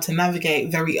really hard to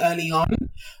navigate very early on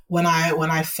when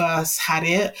I first had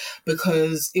it,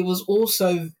 because it was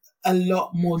also a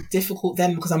lot more difficult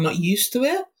then because I'm not used to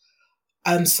it.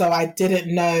 And so I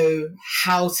didn't know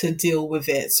how to deal with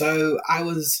it. So I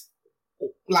was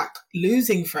like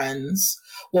losing friends.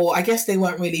 Well, I guess they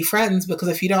weren't really friends, because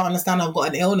if you don't understand I've got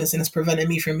an illness and it's preventing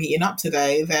me from meeting up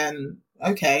today, then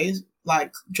okay,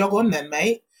 like jog on then,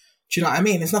 mate. Do you know what I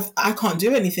mean? It's not, I can't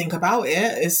do anything about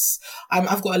it.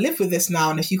 I've got to live with this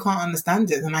now. And if you can't understand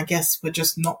it, then I guess we're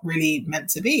just not really meant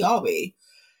to be, are we?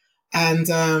 And,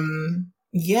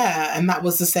 yeah. And that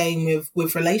was the same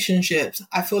with relationships.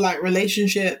 I feel like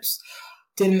relationships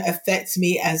didn't affect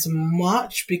me as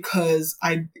much because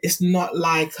it's not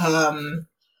like, I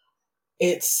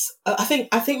think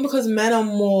because men are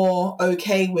more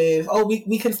okay with, oh,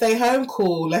 we can stay home,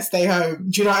 cool, let's stay home.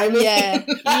 Do you know what I mean? Yeah.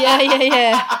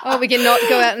 Oh, we can not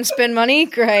go out and spend money?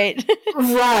 Great.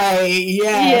 Right,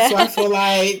 yeah. So I feel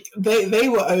like they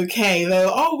were okay. They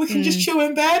were, oh, we can just chill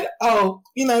in bed? Oh,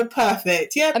 you know,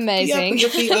 perfect. Yeah, amazing. Yeah, put your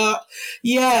feet up.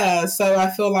 Yeah, so I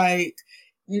feel like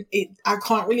I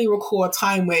can't really recall a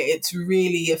time where it's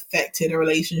really affected a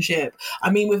relationship.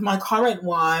 I mean, with my current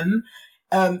one,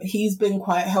 he's been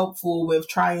quite helpful with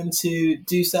trying to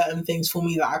do certain things for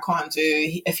me that I can't do.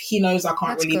 If he knows I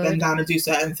can't really bend down and do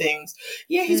certain things,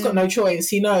 yeah, he's got no choice.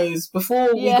 He knows.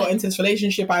 Before we got into this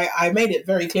relationship, I made it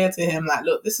very clear to him, like,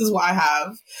 look, this is what I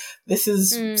have. This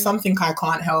is something I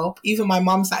can't help. Even my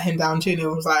mum sat him down too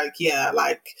and was like, yeah,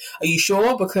 like, are you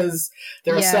sure? Because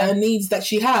there are certain needs that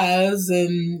she has,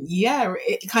 and yeah,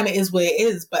 it kind of is what it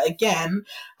is. But again,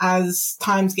 as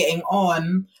time's getting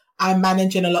on, I'm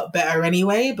managing a lot better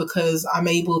anyway, because I'm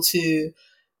able to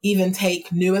even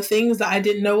take newer things that I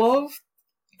didn't know of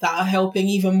that are helping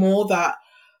even more, that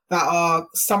are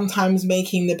sometimes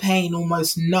making the pain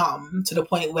almost numb to the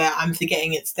point where I'm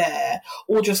forgetting it's there,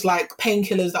 or just like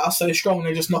painkillers that are so strong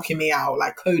they're just knocking me out,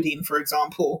 like codeine, for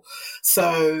example.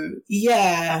 So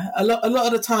yeah, a lot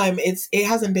of the time it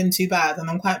hasn't been too bad, and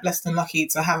I'm quite blessed and lucky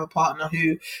to have a partner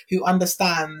who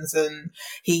understands, and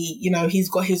he's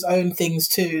got his own things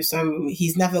too, so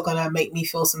he's never gonna make me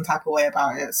feel some type of way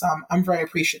about it. So I'm very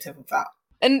appreciative of that.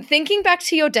 And thinking back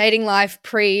to your dating life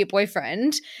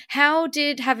pre-boyfriend, how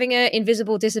did having an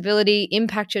invisible disability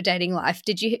impact your dating life?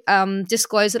 Did you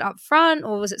disclose it up front,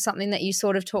 or was it something that you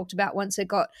sort of talked about once it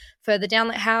got further down?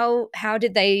 Like how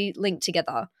did they link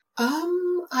together?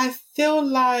 I feel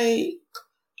like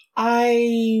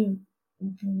I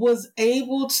was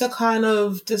able to kind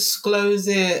of disclose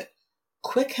it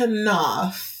quick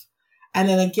enough. And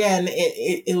then again,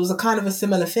 it was a kind of a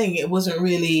similar thing. It wasn't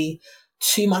really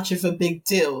too much of a big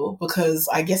deal, because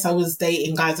I guess I was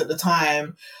dating guys at the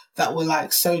time that were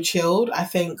like so chilled. I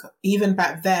think even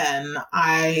back then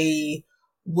I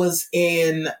was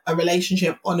in a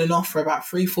relationship on and off for about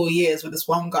 3-4 years with this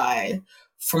one guy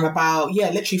from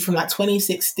literally from like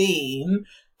 2016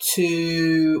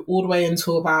 to all the way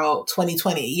until about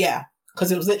 2020. Yeah. Because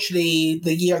it was literally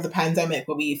the year of the pandemic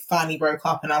where we finally broke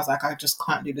up, and I was like, I just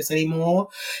can't do this anymore.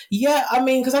 Yeah, I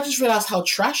mean, because I just realized how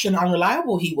trash and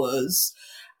unreliable he was.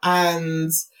 And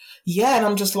yeah, and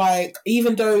I'm just like,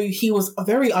 even though he was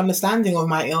very understanding of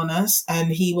my illness,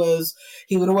 and he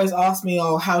would always ask me,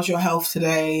 oh, how's your health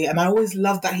today? And I always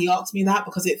loved that he asked me that,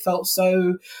 because it felt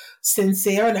so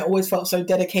sincere, and it always felt so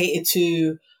dedicated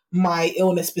to my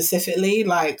illness specifically.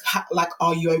 Like,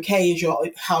 are you okay?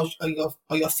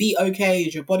 Are your feet okay?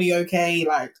 Is your body okay?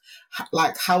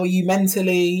 Like how are you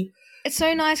mentally? It's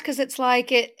so nice because it's like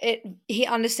he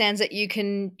understands that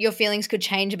your feelings could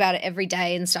change about it every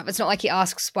day and stuff. It's not like he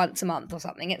asks once a month or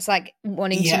something. It's like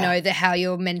wanting to know how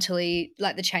you're mentally,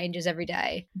 like the changes every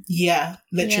day. Yeah,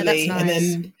 literally. Yeah, that's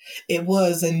And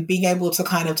nice. then and being able to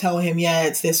kind of tell him, yeah,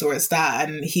 it's this or it's that.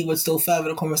 And he would still further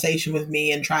the conversation with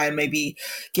me and try and maybe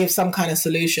give some kind of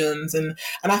solutions. And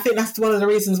I think that's one of the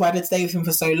reasons why I did stay with him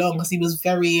for so long, because he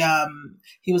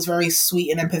was very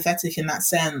sweet and empathetic in that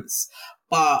sense.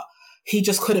 But he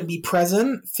just couldn't be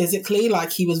present physically.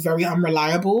 Like, he was very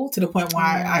unreliable to the point where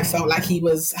I felt like he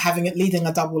was leading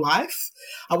a double life.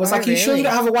 I was like, you sure you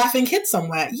don't have a wife and kids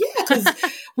somewhere? Yeah, because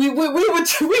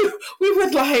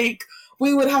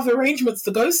we would have arrangements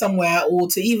to go somewhere, or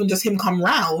to even just him come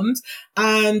round,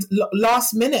 and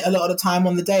last minute a lot of the time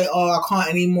on the day, I can't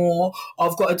anymore,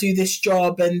 I've got to do this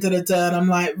job and da-da-da. And I'm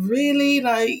like, really?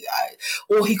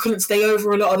 Or he couldn't stay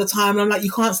over a lot of the time, and I'm like,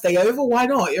 you can't stay over? Why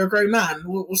not? You're a grown man.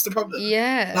 What's the problem?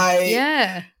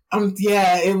 Yeah.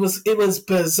 It was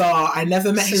bizarre. I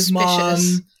never met his mom.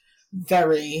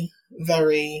 Very,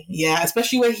 very,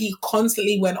 especially when he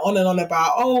constantly went on and on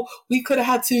about, we could have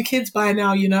had 2 kids by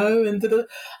now, and I'm like,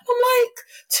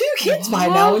 2 kids by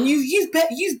now, and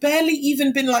you've barely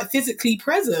even been like physically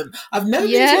present. I've never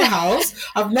been to your house.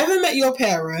 I've never met your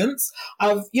parents.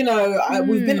 We've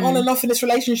been on and off in this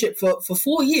relationship for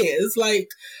 4 years. Like,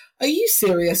 are you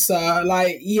serious, sir?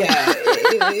 Like,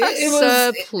 it was,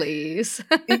 sir, please.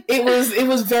 it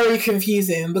was very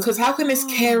confusing, because how can this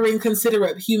caring,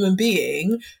 considerate human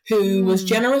being who was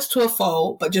generous to a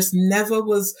fault, but just never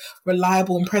was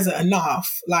reliable and present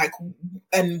enough,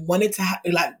 and wanted to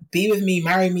be with me,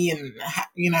 marry me, and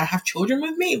have children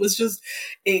with me?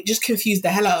 It just confused the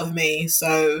hell out of me.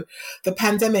 So the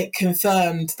pandemic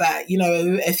confirmed that,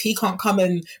 if he can't come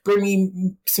and bring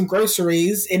me some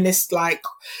groceries in this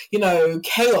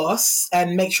chaos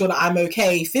and make sure that I'm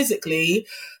okay physically,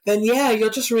 then you're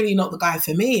just really not the guy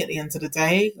for me at the end of the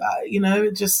day.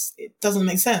 It doesn't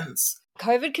make sense.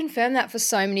 COVID confirmed that for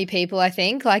so many people, I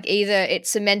think. Like, either it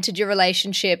cemented your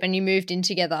relationship and you moved in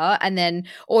together,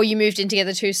 or you moved in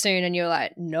together too soon and you're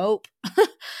like, nope.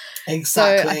 Exactly.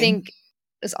 So I think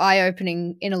it's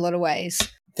eye-opening in a lot of ways.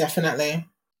 Definitely.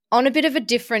 On a bit of a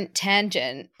different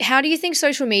tangent, how do you think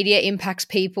social media impacts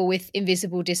people with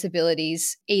invisible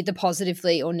disabilities, either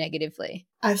positively or negatively?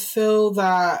 I feel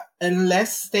that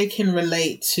unless they can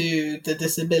relate to the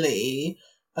disability,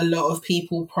 a lot of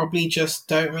people probably just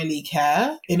don't really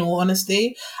care, in all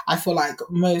honesty. I feel like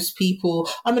most people,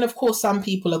 of course, some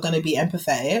people are going to be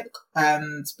empathetic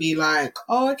and be like,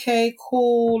 oh, okay,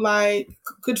 cool, like,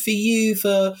 good for you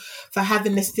for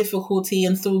having this difficulty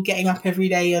and still getting up every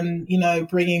day and,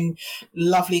 bringing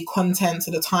lovely content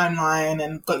to the timeline,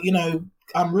 and got,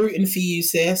 I'm rooting for you,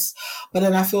 sis. But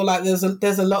then I feel like there's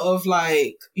a lot of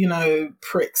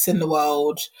pricks in the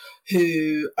world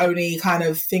who only kind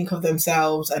of think of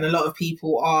themselves, and a lot of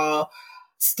people are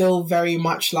still very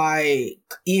much like,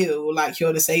 ew, like,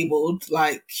 you're disabled,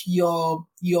 like you're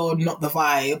not the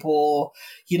vibe, or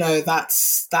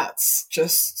that's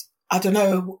just, I don't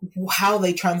know how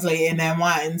they translate it in their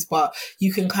minds, but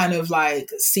you can kind of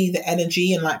see the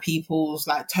energy in people's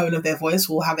tone of their voice,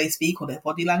 or how they speak, or their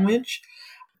body language.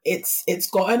 It's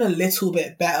gotten a little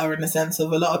bit better in the sense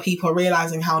of a lot of people are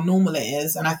realizing how normal it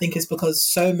is. And I think it's because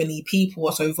so many people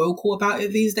are so vocal about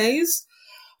it these days.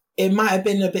 It might have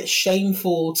been a bit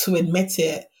shameful to admit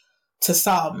it to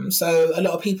some. So a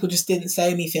lot of people just didn't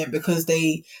say anything because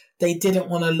they didn't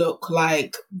want to look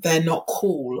like they're not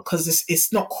cool, because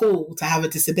it's not cool to have a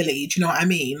disability. Do you know what I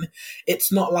mean?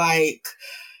 It's not like,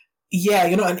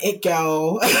 you're not an it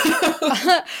girl.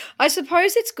 I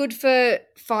suppose it's good for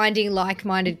finding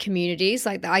like-minded communities.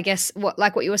 I guess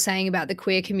what you were saying about the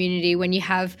queer community, when you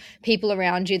have people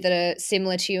around you that are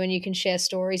similar to you and you can share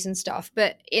stories and stuff.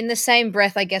 But in the same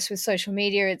breath, I guess with social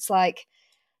media, it's like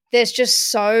there's just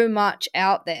so much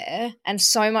out there and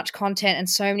so much content and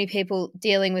so many people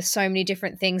dealing with so many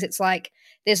different things. It's like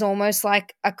there's almost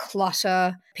like a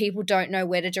clutter. People don't know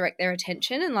where to direct their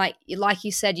attention. And like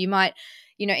you said, you might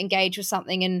engage with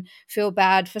something and feel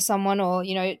bad for someone, or,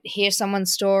 hear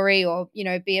someone's story, or,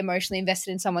 be emotionally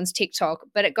invested in someone's TikTok,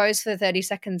 but it goes for 30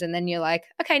 seconds and then you're like,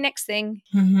 okay, next thing.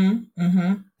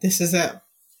 This is it.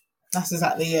 That's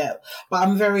exactly it. But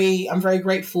I'm very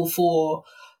grateful for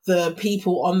the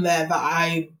people on there that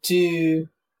I do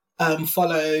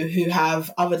follow who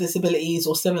have other disabilities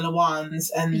or similar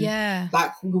ones, and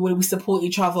when we support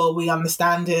each other, we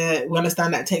understand it. We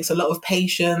understand that it takes a lot of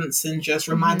patience and just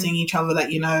reminding each other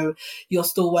that you're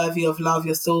still worthy of love.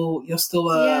 You're still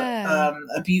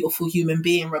a beautiful human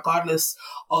being, regardless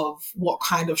of what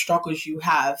kind of struggles you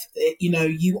have.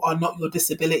 You are not your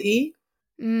disability.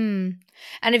 And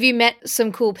have you met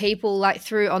some cool people like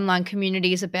through online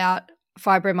communities about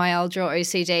fibromyalgia or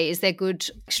OCD? Is there good,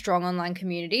 strong online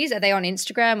communities? Are they on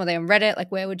Instagram? Are they on Reddit?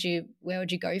 Like where would you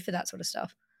go for that sort of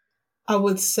stuff? I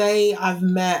would say I've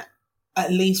met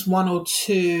at least one or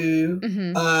two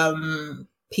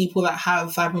people that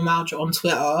have fibromyalgia on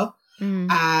Twitter.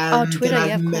 And Twitter,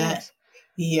 then I've met,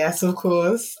 yes, of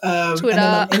course. Twitter. And then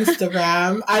on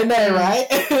Instagram, I know, right?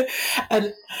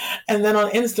 and then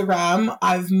on Instagram,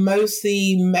 I've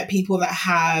mostly met people that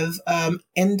have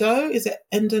is it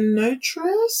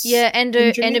endometriosis? Yeah,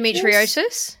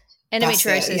 endometriosis.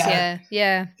 Endometriosis,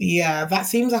 yeah. Yeah, that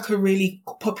seems like a really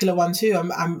popular one too.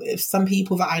 I'm some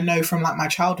people that I know from like my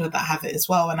childhood that have it as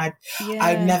well, and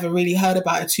I've never really heard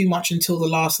about it too much until the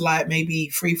last like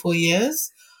maybe 3-4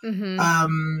 years.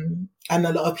 And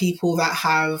a lot of people that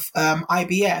have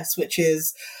IBS, which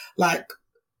is like,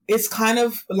 it's kind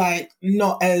of like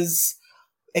not as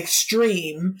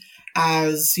extreme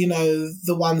as, you know,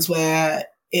 the ones where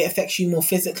it affects you more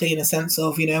physically in a sense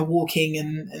of, you know, walking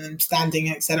and standing,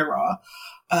 etc.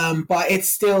 But it's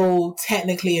still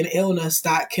technically an illness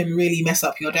that can really mess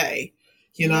up your day,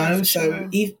 you know? So,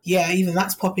 even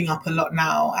that's popping up a lot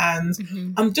now.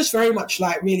 And I'm just very much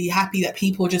like really happy that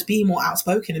people just be more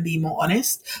outspoken and be more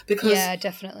honest, because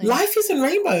definitely. Life isn't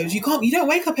rainbows. You don't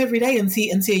wake up every day and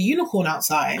see a unicorn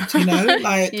outside, you know?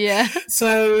 Like,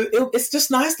 so it's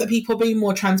just nice that people are being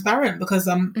more transparent, because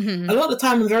a lot of the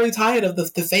time I'm very tired of the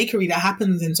fakery that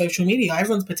happens in social media.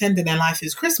 Everyone's pretending their life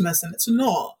is Christmas and it's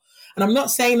not. And I'm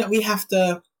not saying that we have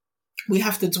to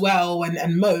dwell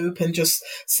and mope and just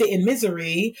sit in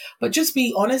misery, but just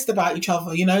be honest about each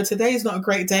other. You know, today is not a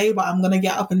great day, but I'm going to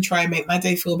get up and try and make my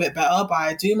day feel a bit better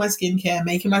by doing my skincare,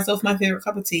 making myself my favorite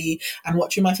cup of tea and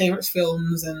watching my favorite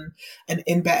films and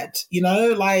in bed, you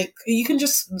know, like you can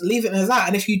just leave it as that.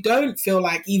 And if you don't feel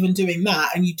like even doing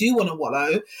that and you do want to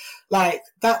wallow, like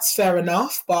that's fair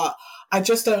enough. But I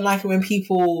just don't like it when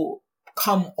people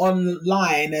come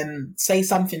online and say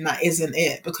something that isn't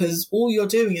it, because all you're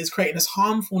doing is creating this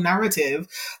harmful narrative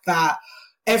that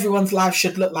everyone's life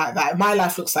should look like that. My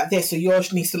life looks like this, so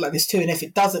yours needs to look like this too. And if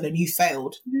it doesn't, then you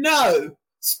failed. No,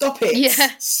 stop it.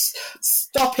 Yeah.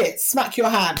 Stop it. Smack your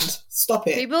hand. Stop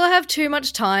it. People have too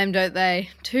much time, don't they?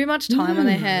 Too much time on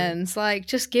their hands. Like,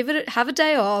 just have a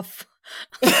day off.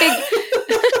 Like,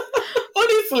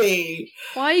 honestly.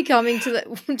 Why are you coming to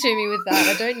me with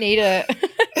that? I don't need it.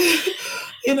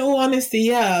 In all honesty,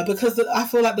 yeah, because I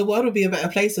feel like the world would be a better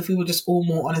place if we were just all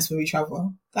more honest with each other.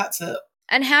 That's it.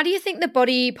 And how do you think the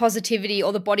body positivity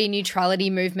or the body neutrality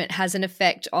movement has an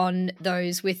effect on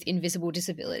those with invisible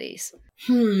disabilities?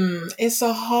 It's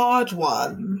a hard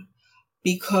one,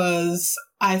 because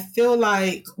I feel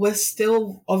like we're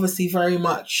still obviously very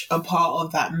much a part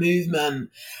of that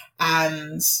movement.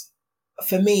 And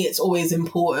for me, it's always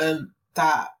important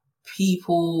that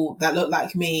people that look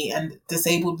like me and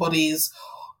disabled bodies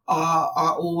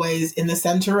are always in the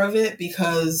center of it,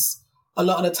 because a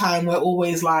lot of the time we're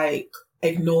always like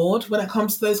ignored when it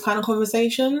comes to those kind of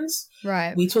conversations.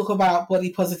 Right. We talk about body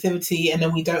positivity and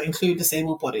then we don't include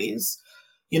disabled bodies.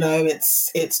 You know,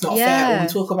 it's not fair. Or we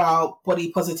talk about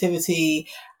body positivity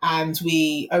and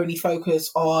we only focus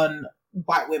on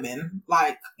white women.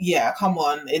 Like, yeah, come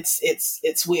on,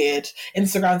 it's weird.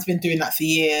 Instagram's been doing that for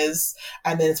years,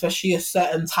 and then especially a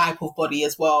certain type of body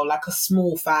as well, like a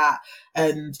small fat,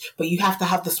 but you have to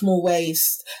have the small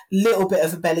waist, little bit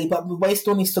of a belly, but the waist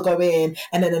still needs to go in,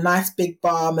 and then a nice big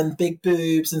bum and big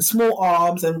boobs and small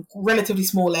arms and relatively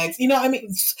small legs. You know what I mean?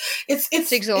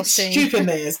 It's exhausting. It's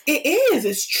stupidness. It is.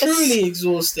 It's truly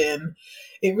exhausting.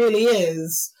 It really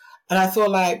is. And I feel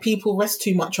like people rest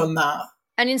too much on that.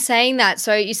 And in saying that,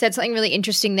 so you said something really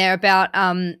interesting there about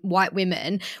white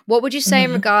women. What would you say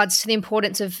in regards to the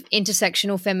importance of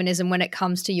intersectional feminism when it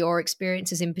comes to your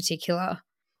experiences in particular?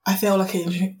 I feel like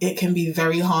it can be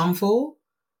very harmful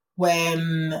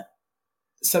when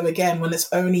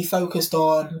it's only focused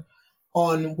on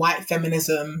white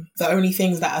feminism. The only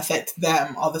things that affect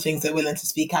them are the things they're willing to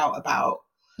speak out about.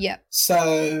 Yeah.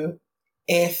 So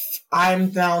if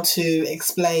I'm now to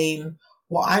explain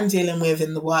what I'm dealing with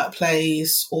in the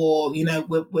workplace, or, you know,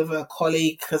 with a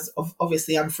colleague, because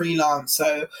obviously I'm freelance,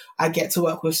 so I get to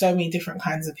work with so many different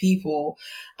kinds of people.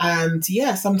 And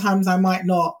yeah, sometimes I might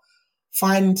not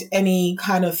find any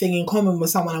kind of thing in common with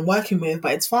someone I'm working with,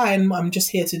 but it's fine. I'm just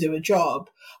here to do a job.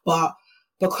 But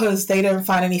because they don't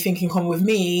find anything in common with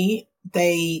me,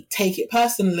 they take it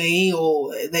personally,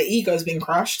 or their ego's been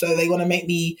crushed, so they want to make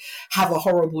me have a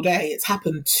horrible day. It's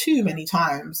happened too many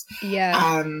times.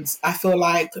 Yeah. And I feel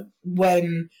like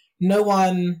when no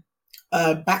one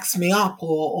backs me up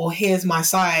or hears my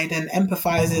side and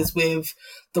empathizes with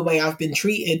the way I've been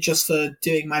treated just for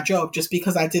doing my job. Just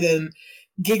because I didn't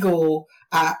giggle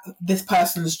at this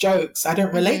person's jokes, I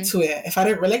don't relate to it. If I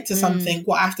don't relate to something,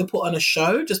 I have to put on a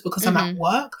show just because I'm at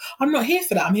work? I'm not here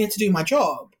for that. I'm here to do my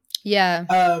job. Yeah.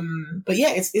 But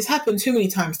yeah, it's happened too many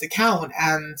times to count,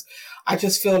 and I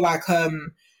just feel like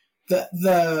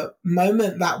the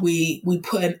moment that we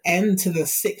put an end to the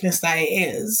sickness that it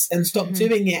is and stop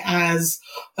doing it as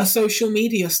a social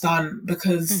media stunt,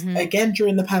 because again,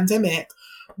 during the pandemic,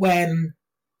 when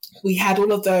we had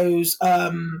all of those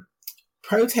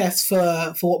protests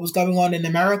for what was going on in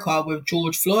America with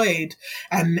George Floyd,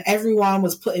 and everyone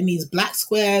was putting these black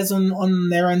squares on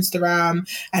their Instagram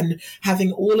and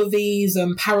having all of these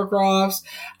paragraphs,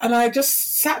 and I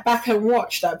just sat back and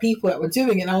watched that people that were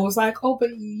doing it, and I was like, oh,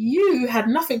 but you had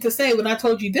nothing to say when I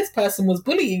told you this person was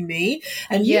bullying me,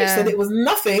 and you said it was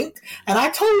nothing, and I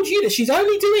told you that she's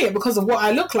only doing it because of what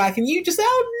I look like, and you just said,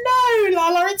 oh no,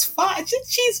 LaLa, it's fine,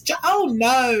 she's oh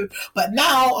no, but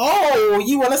now, oh,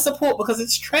 you want to support because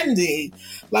it's trendy.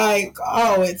 Like,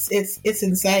 oh, it's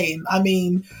insane. I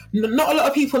mean, not a lot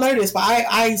of people know this, but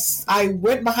I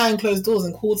went behind closed doors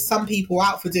and called some people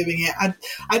out for doing it.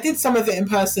 I did some of it in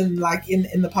person, like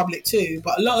in the public too,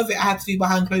 but a lot of it I had to do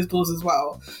behind closed doors as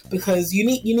well, because you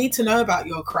need to know about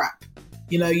your crap.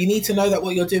 You know, you need to know that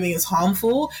what you're doing is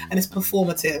harmful and it's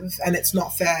performative and it's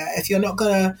not fair. If you're not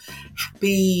gonna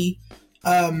be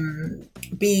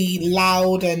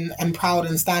loud and proud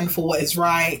and stand for what is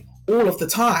right all of the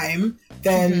time,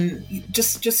 then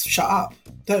just shut up.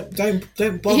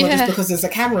 Don't bother just because there's a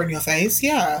camera in your face.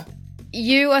 Yeah.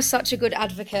 You are such a good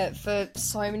advocate for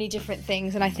so many different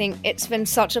things, and I think it's been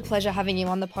such a pleasure having you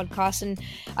on the podcast, and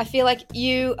I feel like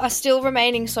you are still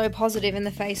remaining so positive in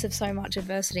the face of so much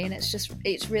adversity, and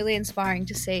it's really inspiring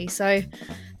to see. So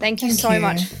thank you so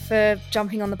much for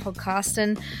jumping on the podcast,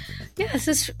 and yeah, this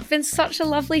has been such a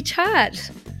lovely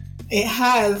chat. It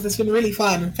has. It's been really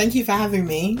fun. Thank you for having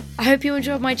me. I hope you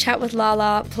enjoyed my chat with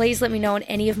LaLa. Please let me know on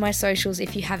any of my socials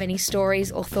if you have any stories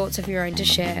or thoughts of your own to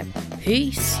share.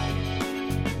 Peace.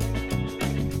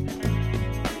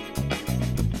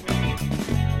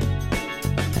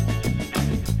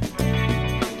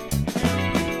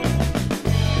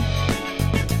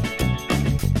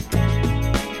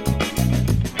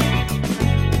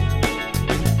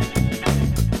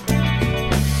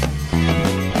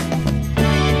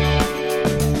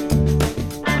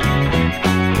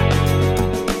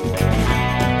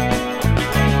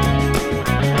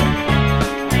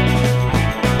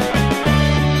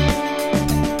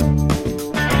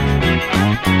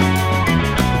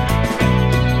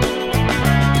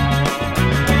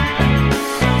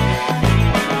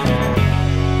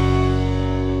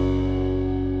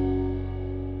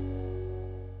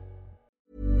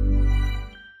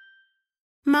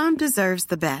 Mom deserves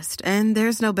the best, and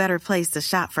there's no better place to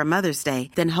shop for Mother's Day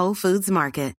than Whole Foods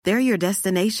Market. They're your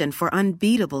destination for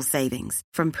unbeatable savings,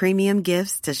 from premium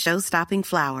gifts to show-stopping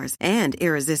flowers and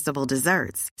irresistible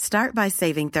desserts. Start by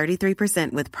saving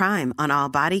 33% with Prime on all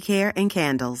body care and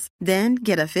candles. Then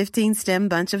get a 15-stem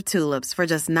bunch of tulips for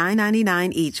just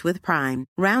 $9.99 each with Prime.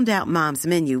 Round out Mom's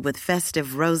menu with festive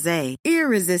rosé,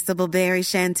 irresistible berry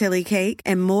chantilly cake,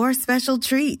 and more special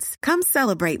treats. Come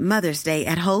celebrate Mother's Day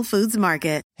at Whole Foods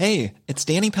Market. Hey, it's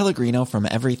Danny Pellegrino from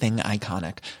Everything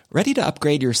Iconic. Ready to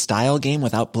upgrade your style game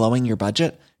without blowing your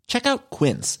budget? Check out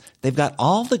Quince. They've got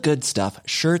all the good stuff,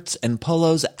 shirts and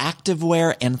polos,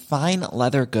 activewear, and fine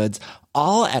leather goods,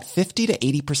 all at 50 to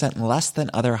 80% less than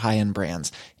other high-end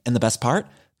brands. And the best part?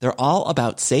 They're all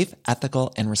about safe,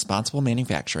 ethical, and responsible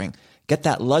manufacturing. Get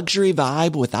that luxury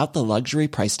vibe without the luxury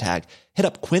price tag. Hit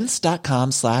up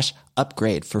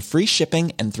quince.com/upgrade for free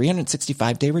shipping and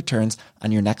 365-day returns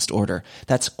on your next order.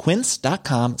 That's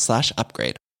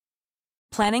quince.com/upgrade.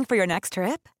 Planning for your next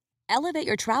trip? Elevate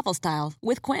your travel style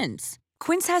with Quince.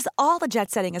 Quince has all the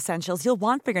jet-setting essentials you'll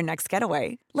want for your next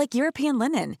getaway, like European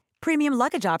linen, premium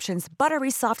luggage options,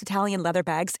 buttery soft Italian leather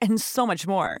bags, and so much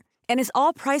more. And is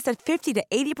all priced at 50 to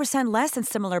 80% less than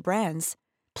similar brands.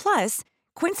 Plus,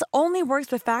 Quince only works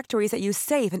with factories that use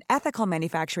safe and ethical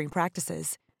manufacturing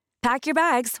practices. Pack your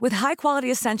bags with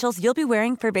high-quality essentials you'll be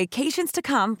wearing for vacations to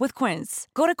come with Quince.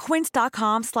 Go to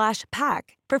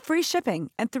quince.com/pack for free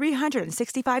shipping and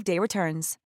 365-day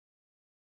returns.